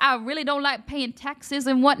feel like I really don't like paying taxes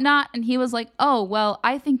and whatnot. And he was oh, well,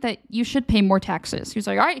 I think that you should pay more taxes. He was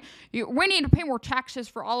all right, we need to pay more taxes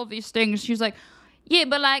for all of these things. She was yeah,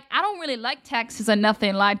 but I don't really like taxes or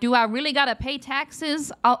nothing. Do I really gotta pay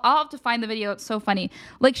taxes? I'll have to find the video. It's so funny.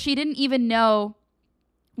 She didn't even know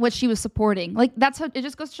what she was supporting. That's how it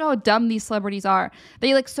just goes to show how dumb these celebrities are.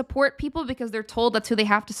 They support people because they're told that's who they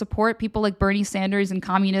have to support, people like Bernie Sanders and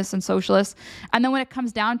communists and socialists. And then when it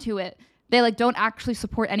comes down to it, they don't actually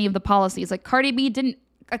support any of the policies. Cardi B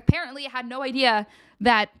apparently had no idea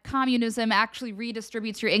that communism actually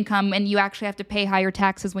redistributes your income and you actually have to pay higher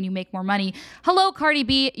taxes when you make more money. Hello, Cardi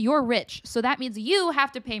B, you're rich. So that means you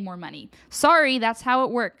have to pay more money. Sorry, that's how it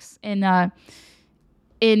works in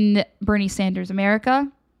Bernie Sanders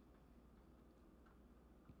America.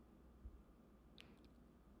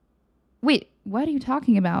 Wait, what are you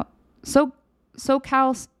talking about?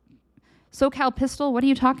 SoCal Pistol, what are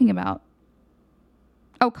you talking about?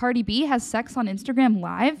 Oh, Cardi B has sex on Instagram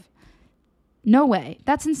Live? No way.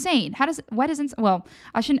 That's insane. Why was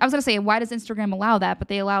gonna say, why does Instagram allow that? But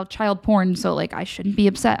they allow child porn, so like I shouldn't be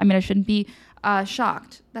upset. I mean, I shouldn't be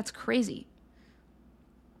shocked. That's crazy.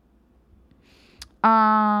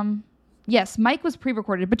 Yes, Mike was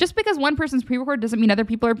pre-recorded, but just because one person's pre-recorded doesn't mean other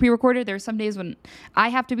people are pre-recorded. There are some days when I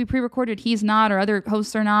have to be pre-recorded, he's not, or other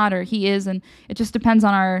hosts are not, or he is, and it just depends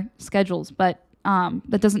on our schedules. But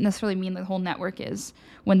that doesn't necessarily mean the whole network is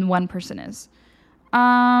when one person is.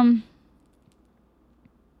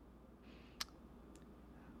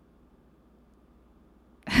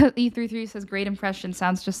 E33 says, great impression,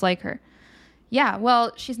 sounds just like her. Yeah,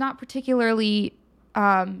 well, she's not particularly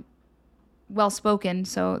well-spoken,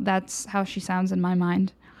 so that's how she sounds in my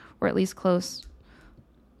mind, or at least close.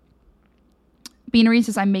 Beanery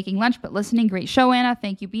says, I'm making lunch but listening. Great show, Anna.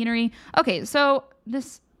 Thank you, Beanery. Okay, so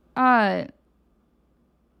this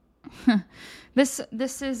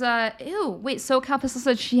this is ew, wait, SoCal Pistol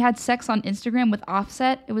said she had sex on Instagram with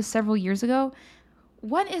Offset. It was several years ago.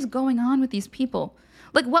 What is going on with these people?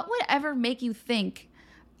 Like, what would ever make you think,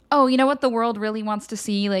 oh, you know what, the world really wants to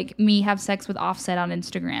see, like, me have sex with Offset on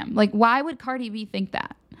Instagram? Like, why would Cardi B think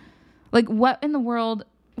that? Like, what in the world,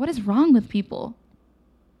 what is wrong with people?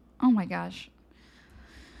 Oh my gosh.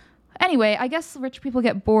 Anyway, I guess rich people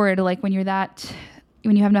get bored, like, when you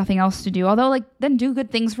have nothing else to do. Although, like, then do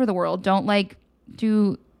good things for the world. Don't, like,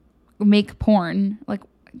 make porn. Like,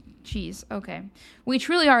 jeez, okay. We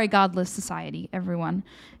truly are a godless society, everyone.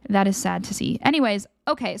 That is sad to see. Anyways,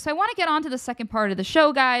 okay, so I want to get on to the second part of the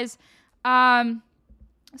show, guys.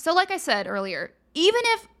 So like I said earlier, even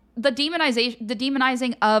if the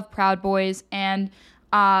demonizing of Proud Boys and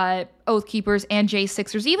Oath Keepers and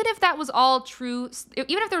J6ers, even if that was all true,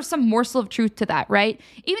 even if there was some morsel of truth to that, right?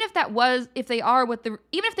 Even if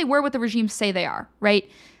they were what the regime say they are, right?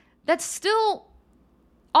 That's still,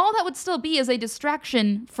 all that would still be is a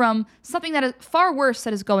distraction from something that is far worse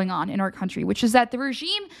that is going on in our country, which is that the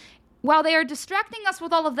regime, while they are distracting us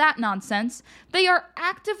with all of that nonsense, they are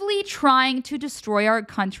actively trying to destroy our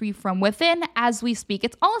country from within as we speak.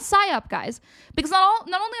 It's all a psyop, guys, because not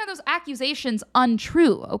only are those accusations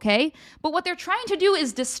untrue, okay, but what they're trying to do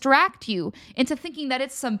is distract you into thinking that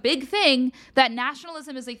it's some big thing, that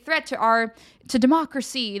nationalism is a threat to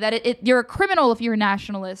democracy, that you're a criminal if you're a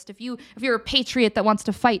nationalist, if you're a patriot that wants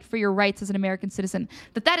to fight for your rights as an American citizen,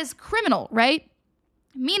 that is criminal, right?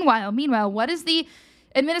 Meanwhile, what is the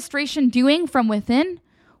administration doing from within?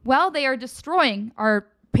 Well, they are destroying our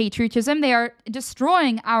patriotism. They are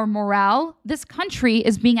destroying our morale. This country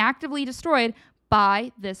is being actively destroyed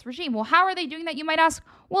by this regime. Well, how are they doing that, you might ask?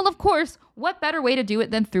 Well, of course, what better way to do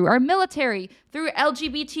it than through our military, through their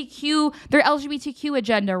LGBTQ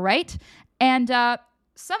agenda, right? And I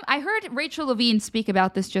heard Rachel Levine speak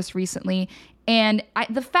about this just recently, and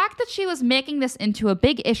the fact that she was making this into a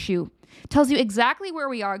big issue tells you exactly where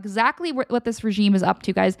we are, exactly what this regime is up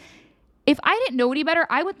to, guys. If I didn't know any better,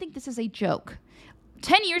 I would think this is a joke.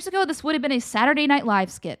 10 years ago, this would have been a Saturday Night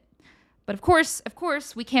Live skit. But of course,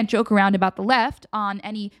 we can't joke around about the left on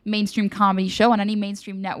any mainstream comedy show, on any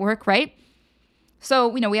mainstream network, right? So,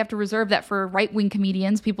 we have to reserve that for right-wing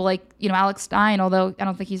comedians, people like, Alex Stein, although I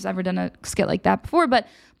don't think he's ever done a skit like that before. But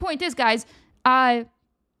point is, guys,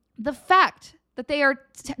 the fact that they are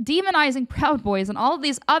demonizing Proud Boys and all of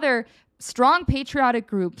these other strong patriotic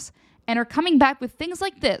groups and are coming back with things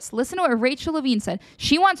like this. Listen to what Rachel Levine said.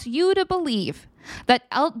 She wants you to believe that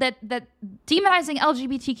demonizing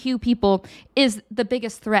LGBTQ people is the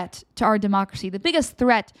biggest threat to our democracy, the biggest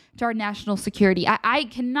threat to our national security. I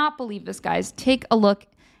cannot believe this, guys. Take a look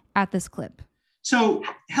at this clip. So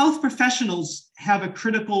health professionals have a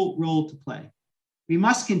critical role to play. We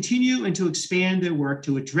must continue and to expand their work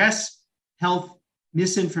to address health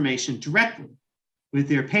misinformation directly with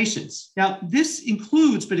their patients. Now, this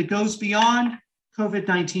includes, but it goes beyond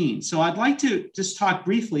COVID-19. So I'd like to just talk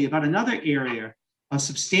briefly about another area of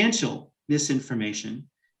substantial misinformation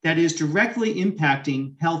that is directly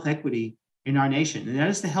impacting health equity in our nation, and that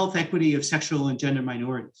is the health equity of sexual and gender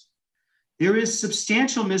minorities. There is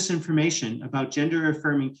substantial misinformation about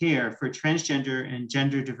gender-affirming care for transgender and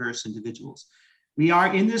gender-diverse individuals. We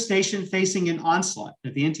are in this nation facing an onslaught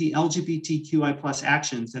of anti-LGBTQI+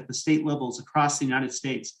 actions at the state levels across the United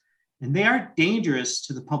States, and they are dangerous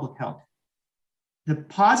to the public health. The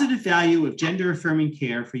positive value of gender-affirming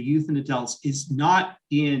care for youth and adults is not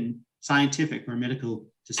in scientific or medical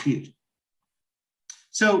dispute.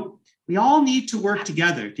 So we all need to work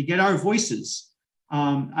together to get our voices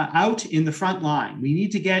out in the front line. We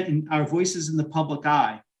need to get our voices in the public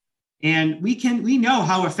eye. And we know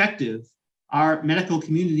how effective our medical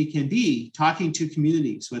community can be talking to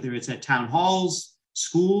communities, whether it's at town halls,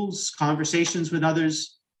 schools, conversations with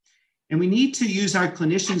others. And we need to use our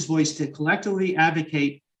clinicians' voice to collectively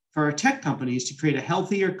advocate for our tech companies to create a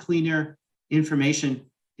healthier, cleaner information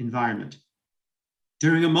environment.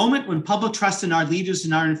 During a moment when public trust in our leaders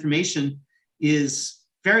and our information is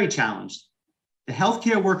very challenged, the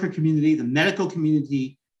healthcare worker community, the medical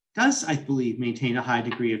community does, I believe, maintain a high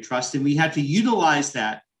degree of trust, and we have to utilize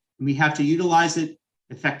that, and we have to utilize it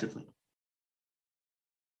effectively.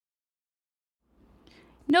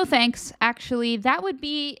 No thanks. Actually, that would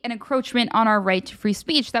be an encroachment on our right to free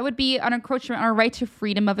speech. That would be an encroachment on our right to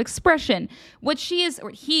freedom of expression. What he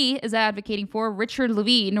is advocating for, Richard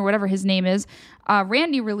Levine, or whatever his name is,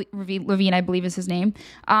 Randy Levine, I believe is his name.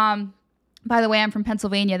 By the way, I'm from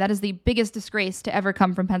Pennsylvania. That is the biggest disgrace to ever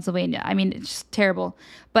come from Pennsylvania. I mean, it's just terrible.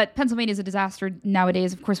 But Pennsylvania is a disaster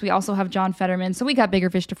nowadays. Of course, we also have John Fetterman, so we got bigger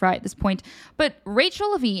fish to fry at this point. But Rachel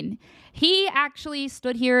Levine, he actually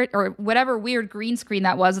stood here, or whatever weird green screen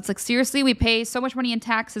that was. It's like, seriously, we pay so much money in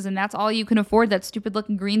taxes, and that's all you can afford, that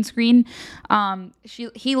stupid-looking green screen.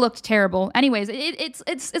 He looked terrible. Anyways,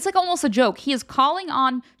 it's like almost a joke. He is calling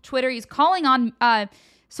on Twitter. He's calling on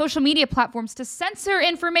social media platforms to censor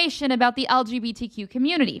information about the LGBTQ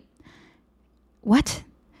community. What?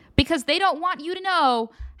 Because they don't want you to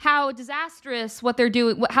know how disastrous what they're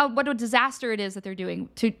doing, what a disaster it is that they're doing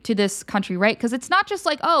to this country, right? Because it's not just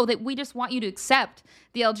like, oh, that we just want you to accept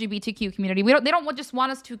the LGBTQ community. They don't just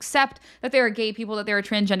want us to accept that there are gay people, that there are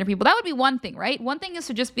transgender people. That would be one thing, right? One thing is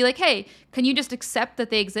to just be like, hey, can you just accept that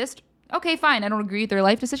they exist? Okay, fine. I don't agree with their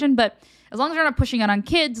life decision, but as long as they're not pushing it on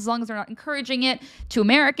kids, as long as they're not encouraging it to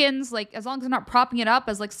Americans, like as long as they're not propping it up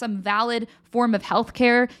as like some valid form of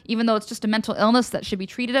healthcare, even though it's just a mental illness that should be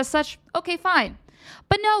treated as such, okay, fine.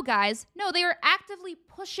 But no, guys, no, they are actively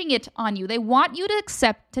pushing it on you. They want you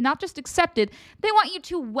to not just accept it, they want you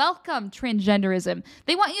to welcome transgenderism.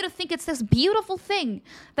 They want you to think it's this beautiful thing,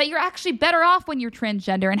 that you're actually better off when you're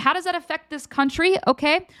transgender. And how does that affect this country?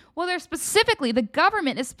 Okay, well, the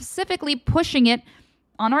government is specifically pushing it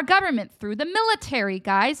on our government through the military,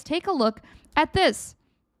 guys. Take a look at this.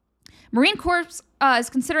 Marine Corps is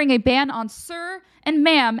considering a ban on sir and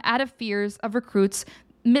ma'am out of fears of recruits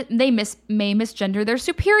may misgender their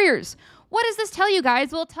superiors. What does this tell you,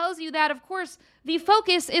 guys? Well, it tells you that, of course, the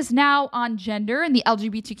focus is now on gender and the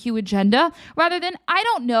LGBTQ agenda, rather than, I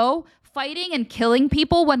don't know, fighting and killing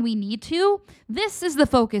people when we need to. This is the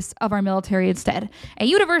focus of our military instead. A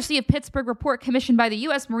University of Pittsburgh report commissioned by the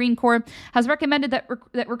U.S. Marine Corps has recommended that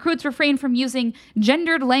recruits refrain from using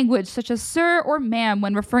gendered language such as sir or ma'am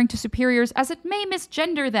when referring to superiors, as it may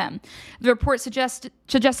misgender them. The report suggested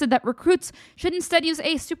that recruits should instead use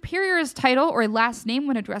a superior's title or a last name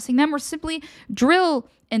when addressing them, or simply drill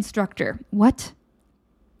instructor. What?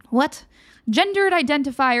 Gendered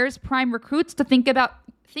identifiers prime recruits to think about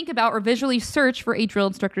or visually search for a drill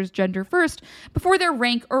instructor's gender first before their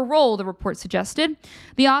rank or role, the report suggested.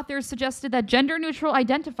 The authors suggested that gender-neutral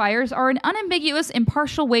identifiers are an unambiguous,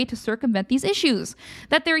 impartial way to circumvent these issues,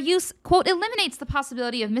 that their use, quote, eliminates the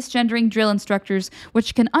possibility of misgendering drill instructors,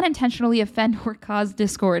 which can unintentionally offend or cause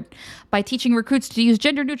discord. By teaching recruits to use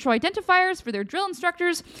gender-neutral identifiers for their drill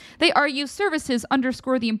instructors, they argue services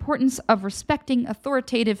underscore the importance of respecting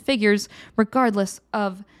authoritative figures regardless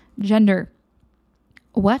of gender.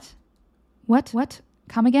 What?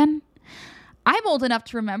 Come again? I'm old enough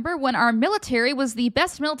to remember when our military was the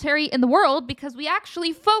best military in the world because we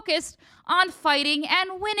actually focused on fighting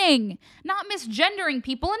and winning, not misgendering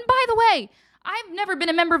people. And by the way, I've never been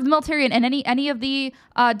a member of the military in any of the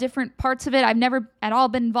different parts of it. I've never at all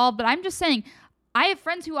been involved, but I'm just saying, I have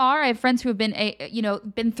friends who are. I have friends who have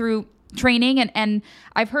been through training, and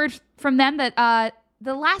I've heard from them that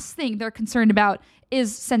the last thing they're concerned about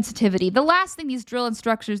is sensitivity. The last thing these drill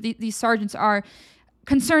instructors, these sergeants are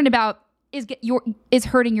concerned about is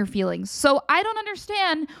hurting your feelings. So I don't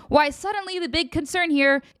understand why suddenly the big concern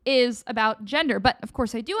here is about gender. But of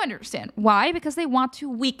course I do understand. Why? Because they want to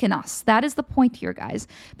weaken us. That is the point here, guys.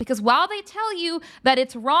 Because while they tell you that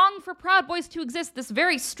it's wrong for Proud Boys to exist, this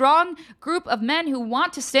very strong group of men who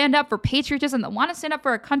want to stand up for patriotism, that want to stand up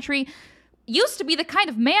for our country, used to be the kind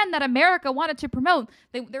of man that America wanted to promote.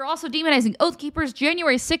 They're also demonizing Oath Keepers,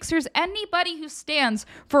 January 6ers, anybody who stands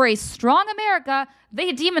for a strong America,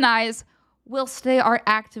 they demonize, whilst they are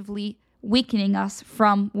actively weakening us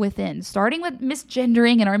from within. Starting with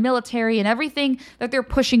misgendering in our military and everything that they're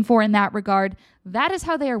pushing for in that regard. That is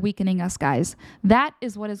how they are weakening us, guys. That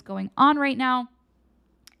is what is going on right now.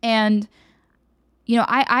 And,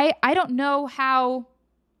 I don't know how...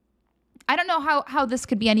 I don't know how this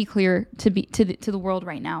could be any clearer to the world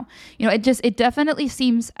right now. It definitely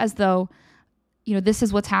seems as though, this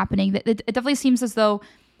is what's happening. It definitely seems as though,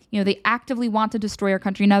 they actively want to destroy our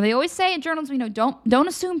country. Now, they always say in journalism, don't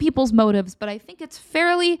assume people's motives, but I think it's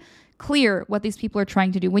fairly clear what these people are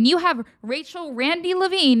trying to do. When you have Rachel Randy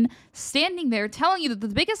Levine standing there telling you that the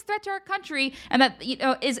biggest threat to our country and that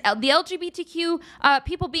is the LGBTQ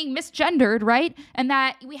people being misgendered, right? And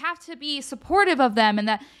that we have to be supportive of them, and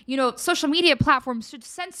that social media platforms should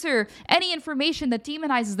censor any information that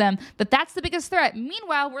demonizes them, that's the biggest threat.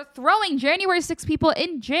 Meanwhile, we're throwing January 6 people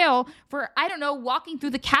in jail for, I don't know, walking through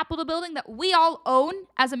the Capitol building that we all own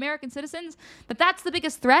as American citizens, that's the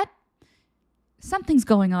biggest threat. Something's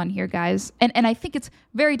going on here, guys. And I think it's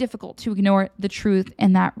very difficult to ignore the truth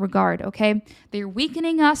in that regard, okay? They're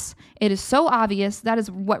weakening us. It is so obvious. That is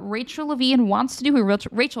what Rachel Levine wants to do.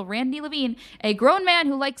 Rachel Randy Levine, a grown man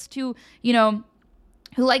who likes to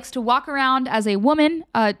walk around as a woman.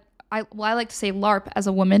 I like to say LARP as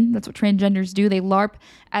a woman. That's what transgenders do. They LARP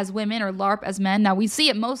as women or LARP as men. Now, we see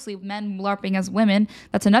it mostly men LARPing as women.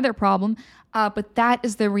 That's another problem. But that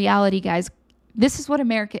is the reality, guys. This is what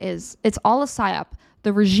America is. It's all a PSYOP.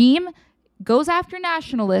 The regime goes after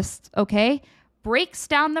nationalists, okay? Breaks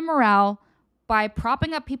down the morale by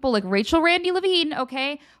propping up people like Rachel Randy Levine,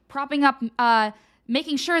 okay? Propping up,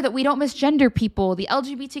 making sure that we don't misgender people, the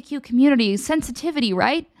LGBTQ community, sensitivity,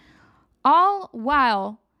 right? All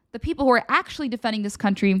while the people who are actually defending this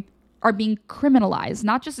country are being criminalized,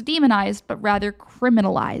 not just demonized, but rather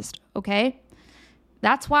criminalized, okay?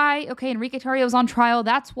 That's why, Enrique Tarrio's on trial.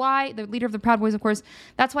 That's why the leader of the Proud Boys, of course.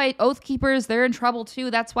 That's why Oath Keepers, they're in trouble too.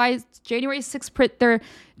 That's why January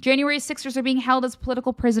 6ers are being held as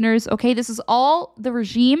political prisoners. Okay, this is all the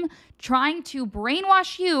regime trying to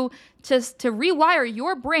brainwash you to rewire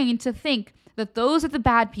your brain to think that those are the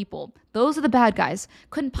bad people. Those are the bad guys.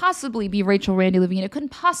 Couldn't possibly be Rachel Randy Levine. It couldn't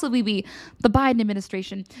possibly be the Biden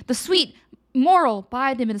administration, the sweet, moral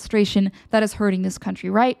Biden administration that is hurting this country,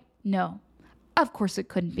 right? No. Of course it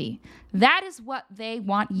couldn't be. That is what they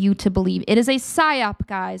want you to believe. It is a PSYOP,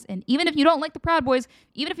 guys. And even if you don't like the Proud Boys,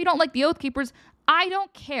 even if you don't like the Oath Keepers, I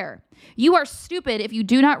don't care. You are stupid if you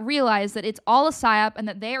do not realize that it's all a PSYOP and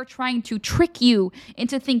that they are trying to trick you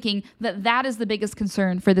into thinking that is the biggest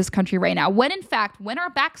concern for this country right now. When in fact, when our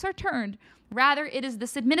backs are turned, rather it is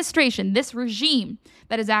this administration, this regime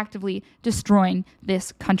that is actively destroying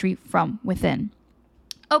this country from within.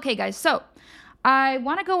 Okay, guys, so I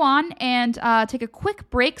want to go on and take a quick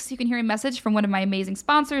break so you can hear a message from one of my amazing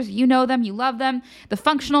sponsors. You know them, you love them, the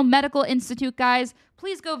Functional Medical Institute, guys.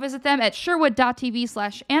 Please go visit them at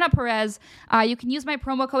sherwood.tv/Anna Perez. You can use my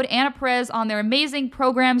promo code Anna Perez on their amazing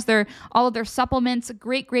programs. All of their supplements,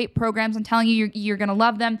 great programs. I'm telling you, you're going to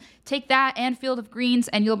love them. Take that and Field of Greens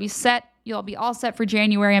and you'll be set. You'll be all set for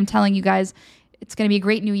January. I'm telling you guys. It's going to be a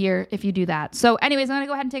great new year if you do that. So anyways, I'm going to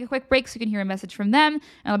go ahead and take a quick break so you can hear a message from them.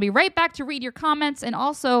 And I'll be right back to read your comments. And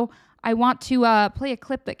also, I want to play a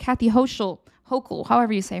clip that Kathy Hochul,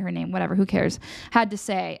 however you say her name, whatever, who cares, had to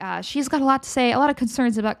say. She's got a lot to say, a lot of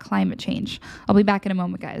concerns about climate change. I'll be back in a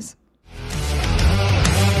moment, guys.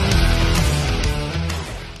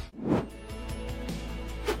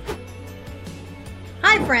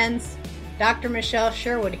 Hi, friends. Dr. Michelle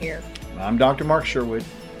Sherwood here. I'm Dr. Mark Sherwood.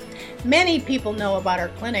 Many people know about our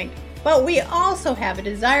clinic, but we also have a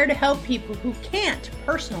desire to help people who can't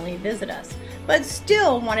personally visit us, but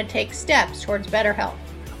still want to take steps towards better health.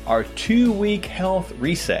 Our 2-week health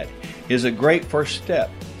reset is a great first step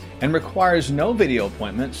and requires no video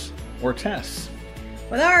appointments or tests.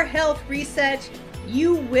 With our health reset,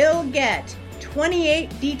 you will get 28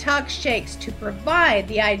 detox shakes to provide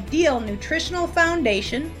the ideal nutritional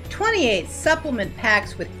foundation, 28 supplement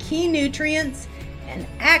packs with key nutrients, and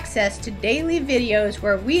access to daily videos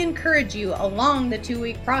where we encourage you along the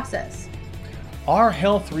 2-week process. Our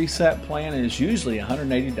health reset plan is usually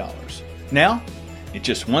 $180. Now, it's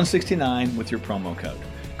just $169 with your promo code.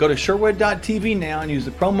 Go to sherwood.tv now and use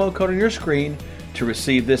the promo code on your screen to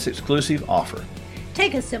receive this exclusive offer.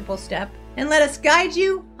 Take a simple step and let us guide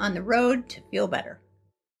you on the road to feel better.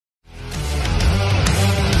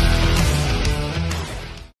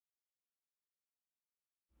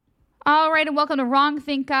 All right, and welcome to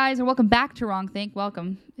Wrongthink, guys, or welcome back to Wrongthink.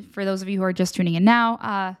 Welcome, for those of you who are just tuning in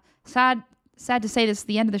now. Sad to say this is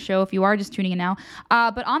the end of the show if you are just tuning in now.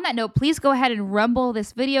 But on that note, please go ahead and rumble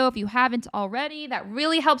this video if you haven't already. That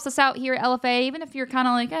really helps us out here at LFA, even if you're kind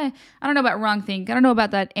of like, I don't know about Wrongthink. I don't know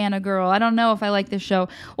about that Anna girl. I don't know if I like this show.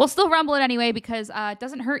 We'll still rumble it anyway because it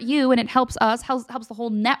doesn't hurt you and it helps us, helps the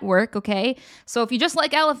whole network, okay? So if you just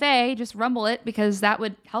like LFA, just rumble it because that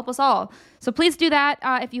would help us all. So please do that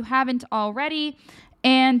if you haven't already.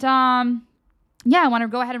 And yeah, I want to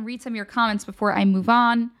go ahead and read some of your comments before I move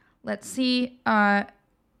on. Let's see.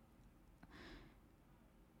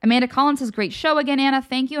 Amanda Collins says, great show again, Anna.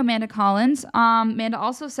 Thank you, Amanda Collins. Amanda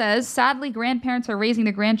also says, sadly, grandparents are raising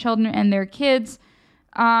their grandchildren and their kids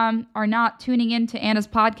are not tuning in to Anna's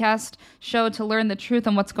podcast show to learn the truth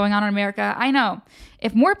on what's going on in America. I know.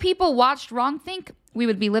 If more people watched Wrongthink, we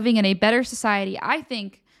would be living in a better society. I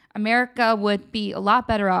think America would be a lot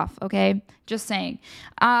better off, okay? Just saying.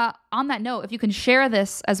 On that note, if you can share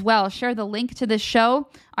this as well, share the link to this show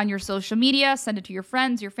on your social media, send it to your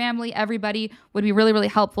friends, your family, everybody would be really, really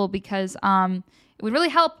helpful because it would really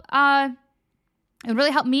help it would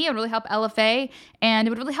really help me, it would really help LFA, and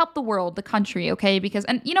it would really help the world, the country, okay? Because,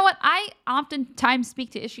 and you know what? I oftentimes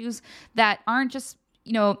speak to issues that aren't just,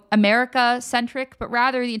 you know, America-centric, but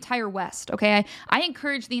rather the entire West, okay? I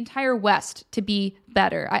encourage the entire West to be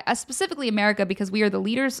better. Specifically America, because we are the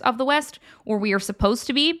leaders of the West, or we are supposed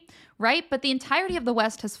to be, right? But the entirety of the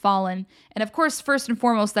West has fallen. And of course, first and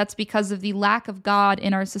foremost, that's because of the lack of God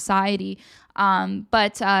in our society.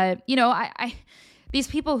 You know, these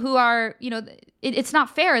people who are, you know, it's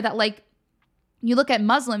not fair that, like, you look at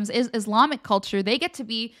Muslims, Islamic culture, they get to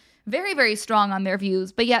be very, very strong on their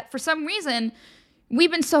views. But yet, for some reason, we've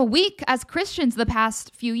been so weak as Christians the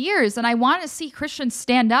past few years. And I want to see Christians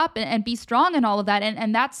stand up and be strong in all of that.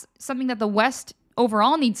 And that's something that the West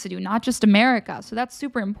overall needs to do, not just America. So that's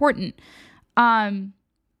super important. Let's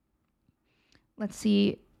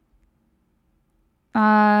see.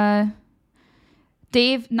 Dave,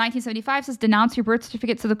 1975 says, denounce your birth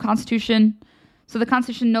certificate so the Constitution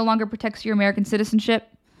no longer protects your American citizenship.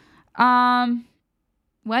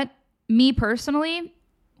 What? Me personally?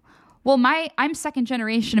 Well, I'm second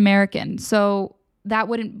generation American, so that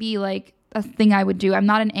wouldn't be like a thing I would do. I'm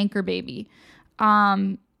not an anchor baby.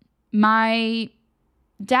 My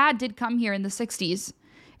dad did come here in the 60s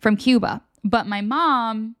from Cuba, but my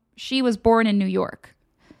mom, she was born in New York.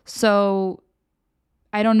 So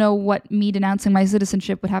I don't know what me denouncing my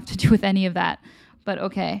citizenship would have to do with any of that, but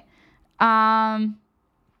okay. Paul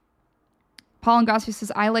Ngossi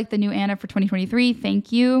says, I like the new Anna for 2023.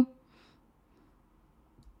 Thank you.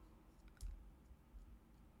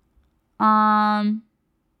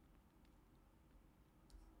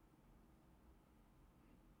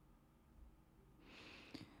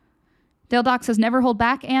 Dale Doc says, never hold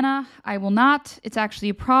back, Anna. I will not. It's actually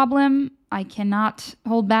a problem. I cannot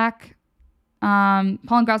hold back. Paul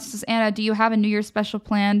Ngossi says, Anna, do you have a New Year's special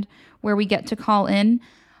planned where we get to call in?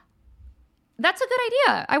 That's a good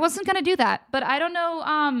idea. I wasn't going to do that, but I don't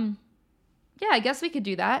know. Yeah, I guess we could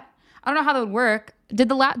do that. I don't know how that would work. The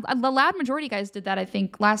loud majority guys did that, I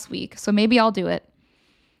think, last week. So maybe I'll do it.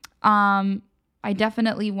 I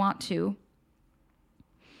definitely want to.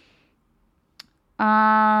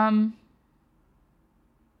 Yeah,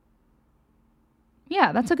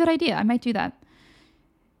 that's a good idea. I might do that.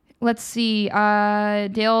 Let's see.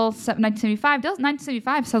 Dale, 1975. Dale,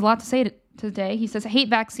 1975 has a lot to say today. He says, I hate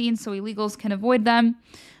vaccines, so illegals can avoid them.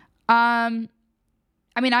 I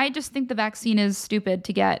mean, I just think the vaccine is stupid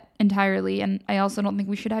to get entirely, and I also don't think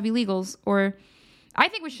we should have illegals, or I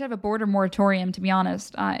think we should have a border moratorium, to be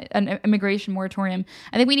honest, an immigration moratorium.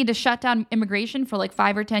 I think we need to shut down immigration for like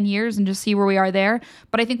 5 or 10 years and just see where we are there.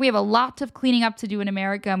 But I think we have a lot of cleaning up to do in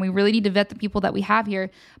America, and we really need to vet the people that we have here.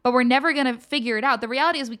 But we're never going to figure it out. The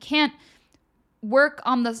reality is we can't work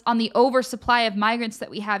on the oversupply of migrants that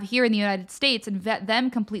we have here in the United States and vet them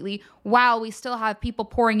completely while we still have people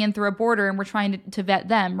pouring in through a border and we're trying to vet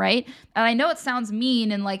them, right? And I know it sounds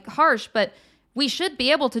mean and like harsh, but we should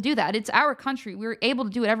be able to do that. It's our country. We're able to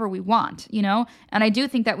do whatever we want, you know? And I do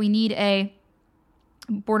think that we need a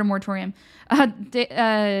border moratorium.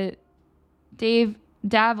 Dave L,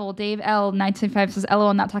 1975 says, LOL,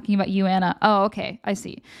 I'm not talking about you, Anna. Oh, okay. I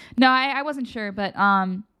see. No, I wasn't sure, but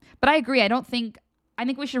I agree. I think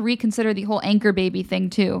we should reconsider the whole anchor baby thing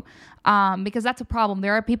too, because that's a problem.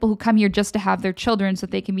 There are people who come here just to have their children so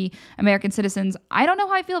that they can be American citizens. I don't know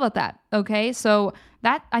how I feel about that. Okay, so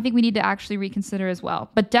that I think we need to actually reconsider as well.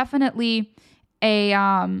 But definitely a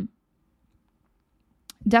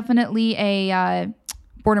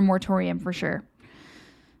border moratorium for sure.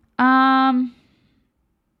 Dale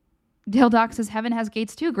Doc says heaven has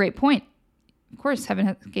gates too. Great point. Of course, heaven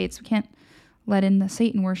has gates. We can't let in the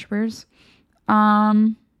Satan worshipers.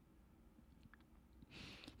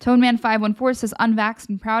 Toneman514 says unvaxxed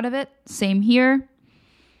and proud of it. Same here.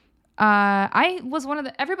 I was one of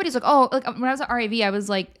the, everybody's like, oh, like when I was at RAV, I was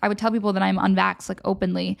like, I would tell people that I'm unvaxxed, like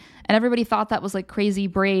openly. And everybody thought that was like crazy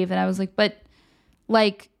brave. And I was like, but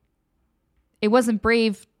like, it wasn't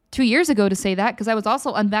brave 2 years ago to say that because I was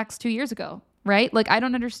also unvaxxed 2 years ago, right? Like, I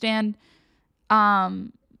don't understand.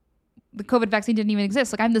 the COVID vaccine didn't even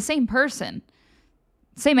exist. Like, I'm the same person.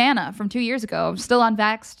 Same Anna from 2 years ago. I'm still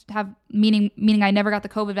unvaxxed, meaning I never got the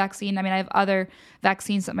COVID vaccine. I mean, I have other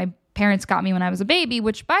vaccines that my parents got me when I was a baby,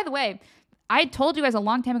 which, by the way, I told you guys a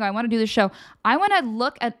long time ago, I want to do this show. I want to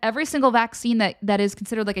look at every single vaccine that is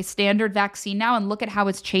considered like a standard vaccine now and look at how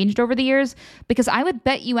it's changed over the years, because I would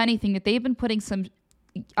bet you anything that they've been putting some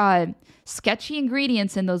sketchy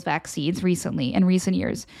ingredients in those vaccines recently, in recent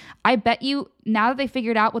years. I bet you now that they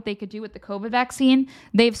figured out what they could do with the COVID vaccine,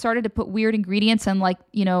 they've started to put weird ingredients in, like,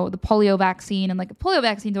 you know, the polio vaccine, and like the polio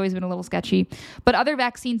vaccine's always been a little sketchy, but other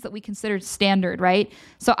vaccines that we consider standard, right?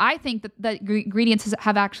 So I think that the ingredients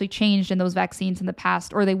have actually changed in those vaccines in the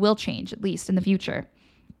past, or they will change at least in the future.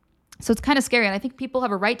 So it's kind of scary. And I think people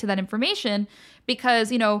have a right to that information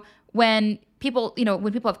because, you know, when people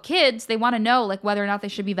have kids, they want to know like whether or not they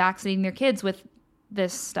should be vaccinating their kids with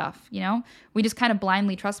this stuff. You know, we just kind of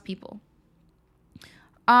blindly trust people.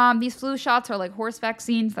 These flu shots are like horse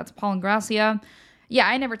vaccines. That's Paul and Gracia. Yeah,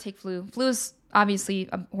 I never take flu. Flu is obviously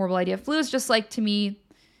a horrible idea. Flu is just like, to me,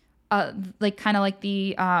 like kind of like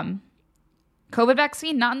the COVID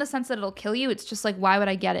vaccine, not in the sense that it'll kill you. It's just like, why would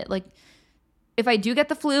I get it? Like, if I do get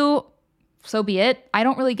the flu, so be it. I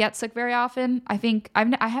don't really get sick very often. I think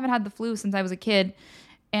I haven't had the flu since I was a kid,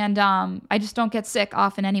 and I just don't get sick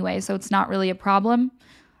often anyway, so it's not really a problem.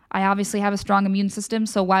 I obviously have a strong immune system,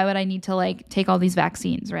 so why would I need to like take all these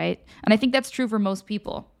vaccines, right? And I think that's true for most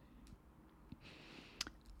people.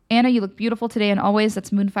 Anna, you look beautiful today and always. That's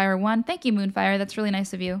Moonfire1. Thank you, Moonfire. That's really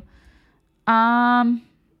nice of you.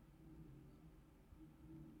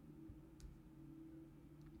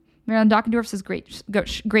 Marilyn Dockendorf says,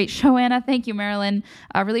 great show, Anna. Thank you, Marilyn.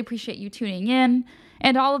 I really appreciate you tuning in.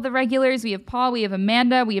 And all of the regulars, we have Paul, we have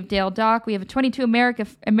Amanda, we have Dale Doc, we have a 22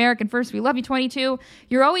 American First. We love you, 22.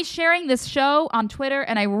 You're always sharing this show on Twitter,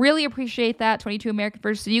 and I really appreciate that, 22 American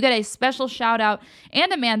First. So you get a special shout out.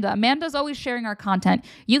 And Amanda. Amanda's always sharing our content.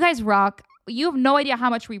 You guys rock. You have no idea how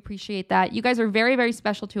much we appreciate that. You guys are very, very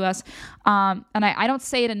special to us. And I don't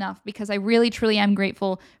say it enough because I really, truly am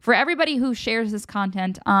grateful for everybody who shares this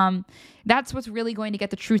content. That's what's really going to get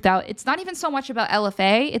the truth out. It's not even so much about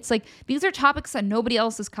LFA. It's like, these are topics that nobody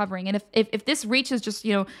else is covering. And if this reaches just,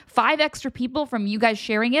 5 extra people from you guys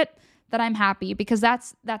sharing it, then I'm happy, because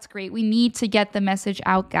that's great. We need to get the message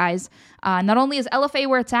out, guys. Not only is LFA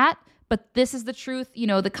where it's at, but this is the truth.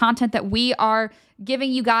 The content that we are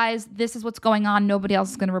giving you guys, this is what's going on. Nobody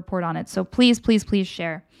else is going to report on it. So please, please, please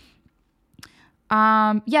share.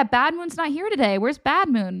 Yeah, Bad Moon's not here today. Where's Bad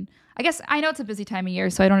Moon? I guess I know it's a busy time of year,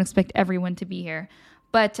 so I don't expect everyone to be here.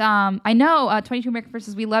 But I know 22 American First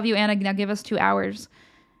says, we love you, Anna. Now give us 2 hours.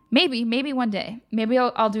 Maybe one day. Maybe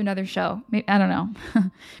I'll do another show. I don't know.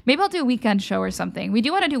 Maybe I'll do a weekend show or something. We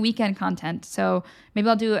do want to do weekend content, so maybe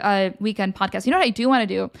I'll do a weekend podcast. You know what I do want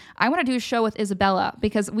to do? I want to do a show with Isabella,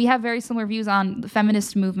 because we have very similar views on the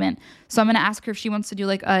feminist movement. So I'm going to ask her if she wants to do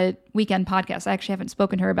like a weekend podcast. I actually haven't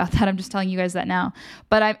spoken to her about that. I'm just telling you guys that now.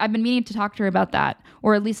 But I've been meaning to talk to her about that,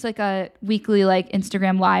 or at least like a weekly like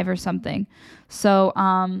Instagram live or something. So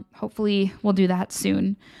hopefully we'll do that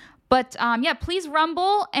soon. But yeah, please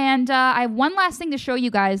rumble. And I have one last thing to show you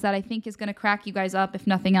guys that I think is going to crack you guys up, if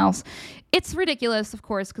nothing else. It's ridiculous, of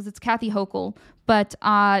course, because it's Kathy Hochul. But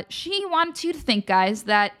she wants you to think, guys,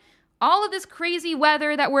 that all of this crazy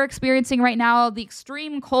weather that we're experiencing right now, the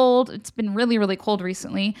extreme cold, it's been really, really cold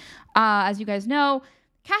recently, as you guys know.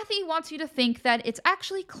 Kathy wants you to think that it's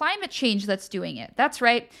actually climate change that's doing it. That's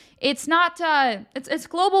right. It's not, it's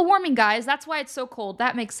global warming, guys. That's why it's so cold.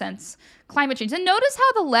 That makes sense. Climate change. And notice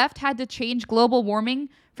how the left had to change global warming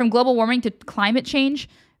from global warming to climate change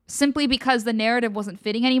simply because the narrative wasn't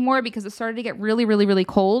fitting anymore, because it started to get really, really, really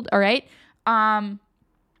cold. All right.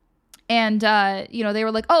 And, they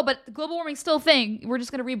were like, oh, but the global warming's still a thing. We're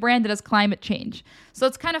just going to rebrand it as climate change. So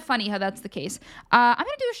it's kind of funny how that's the case. I'm going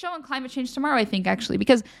to do a show on climate change tomorrow, I think, actually,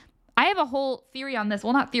 because I have a whole theory on this.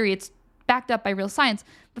 Well, not theory. It's backed up by real science.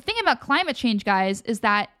 The thing about climate change, guys, is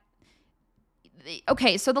that,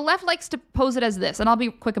 okay, so the left likes to pose it as this. And I'll be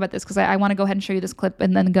quick about this because I want to go ahead and show you this clip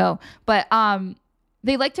and then go. But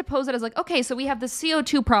they like to pose it as like, okay, so we have the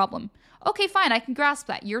CO2 problem. Okay, fine, I can grasp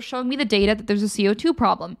that. You're showing me the data that there's a CO2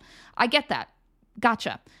 problem. I get that.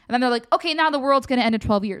 Gotcha. And then they're like, okay, now the world's going to end in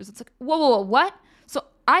 12 years. It's like, whoa, what? So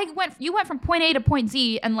you went from point A to point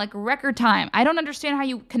Z in like record time. I don't understand how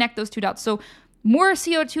you connect those two dots. So more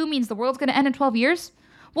CO2 means the world's going to end in 12 years?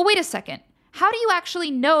 Well, wait a second. how do you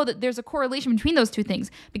actually know that there's a correlation between those two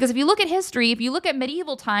things? Because if you look at history, if you look at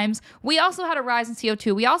medieval times, we also had a rise in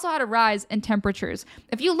CO2. We also had a rise in temperatures.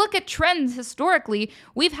 If you look at trends historically,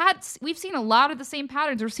 we've seen a lot of the same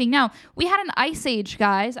patterns we're seeing now. We had an ice age,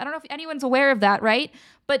 guys. I don't know if anyone's aware of that, right?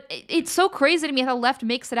 But it's so crazy to me how the left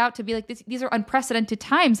makes it out to be like these are unprecedented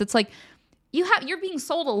times. It's like, you're being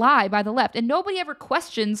sold a lie by the left, and nobody ever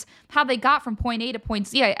questions how they got from point A to point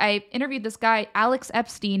Z. I interviewed this guy, Alex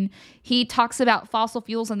Epstein. He talks about fossil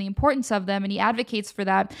fuels and the importance of them, and he advocates for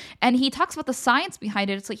that. And he talks about the science behind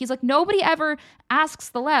it. It's like, he's like, nobody ever asks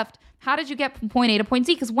the left, how did you get from point A to point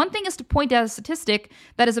Z? Because one thing is to point out a statistic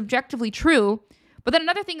that is objectively true, but then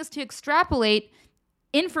another thing is to extrapolate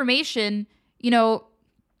information,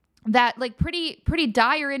 that like pretty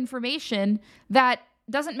dire information that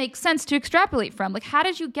doesn't make sense to extrapolate from. Like, how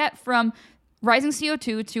did you get from rising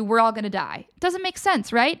CO2 to we're all going to die? It doesn't make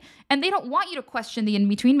sense, right? And they don't want you to question the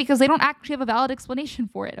in-between because they don't actually have a valid explanation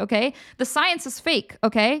for it, okay? The science is fake,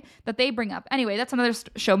 okay, that they bring up. Anyway, that's another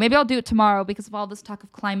show. Maybe I'll do it tomorrow because of all this talk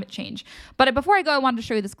of climate change. But before I go, I wanted to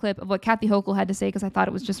show you this clip of what Kathy Hochul had to say because I thought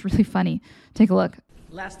it was just really funny. Take a look.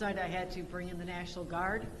 Last night I had to bring in the National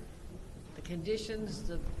Guard. The conditions,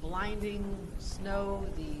 the blinding snow,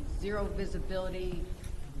 the zero visibility,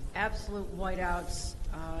 absolute whiteouts,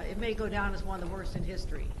 it may go down as one of the worst in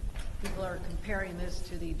history. People are comparing this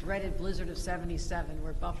to the dreaded blizzard of '77,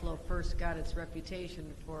 where Buffalo first got its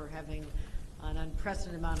reputation for having an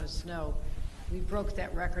unprecedented amount of snow. We broke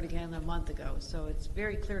that record again a month ago. So it's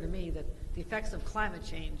very clear to me that the effects of climate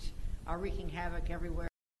change are wreaking havoc everywhere.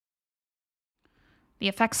 The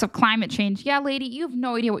effects of climate change. Yeah, lady, you have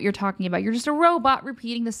no idea what you're talking about. You're just a robot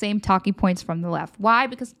repeating the same talking points from the left. Why?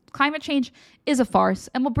 Because climate change is a farce,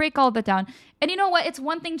 and we'll break all of that down. And you know what? It's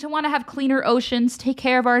one thing to want to have cleaner oceans, take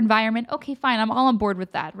care of our environment. Okay, fine. I'm all on board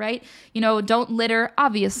with that, right? Don't litter,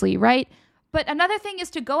 obviously, right? But another thing is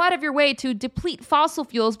to go out of your way to deplete fossil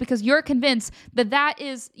fuels because you're convinced that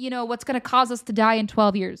is, what's going to cause us to die in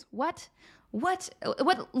 12 years. What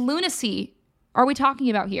lunacy are we talking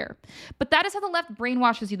about here? But that is how the left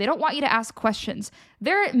brainwashes you. They don't want you to ask questions.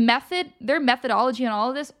 Their methodology and all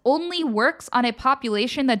of this only works on a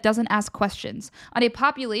population that doesn't ask questions, on a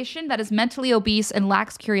population that is mentally obese and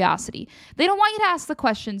lacks curiosity. They don't want you to ask the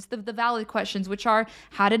questions, the valid questions, which are,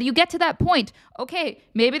 how did you get to that point? Okay,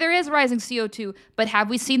 maybe there is rising CO2, but have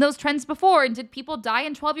we seen those trends before? And did people die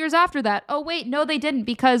in 12 years after that? Oh, wait, no, they didn't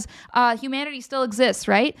because humanity still exists,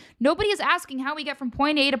 right? Nobody is asking how we get from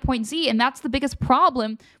point A to point Z, and that's the biggest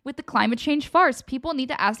problem with the climate change farce. People need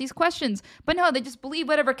to ask these questions. But no, they just believe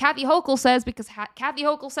whatever Kathy Hochul says because Kathy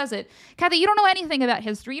Hochul says it. Kathy, you don't know anything about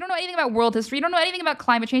history. You don't know anything about world history. You don't know anything about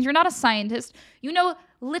climate change. You're not a scientist. You know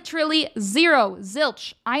literally zero,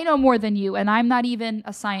 zilch. I know more than you, and I'm not even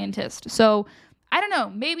a scientist. So I don't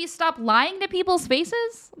know, maybe stop lying to people's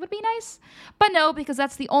faces would be nice. But no, because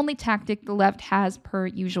that's the only tactic the left has per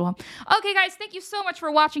usual. Okay, guys, thank you so much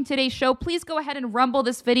for watching today's show. Please go ahead and rumble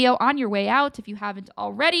this video on your way out if you haven't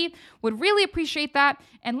already. Would really appreciate that.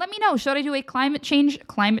 And let me know, should I do a climate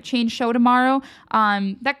change show tomorrow?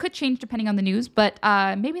 That could change depending on the news, but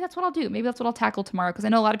maybe that's what I'll do. Maybe that's what I'll tackle tomorrow because I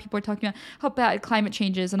know a lot of people are talking about how bad climate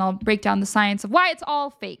change is, and I'll break down the science of why it's all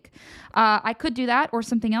fake. I could do that or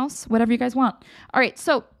something else, whatever you guys want. All right,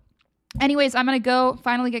 so anyways, I'm going to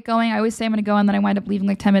finally get going. I always say I'm going to go and then I wind up leaving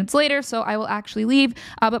like 10 minutes later, so I will actually leave.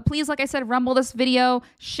 But please, like I said, rumble this video,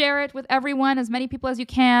 share it with everyone, as many people as you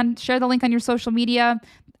can. Share the link on your social media.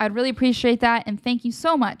 I'd really appreciate that, and thank you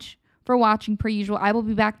so much for watching per usual. I will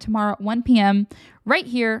be back tomorrow at 1 p.m. right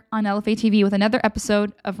here on LFA TV with another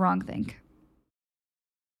episode of Wrongthink.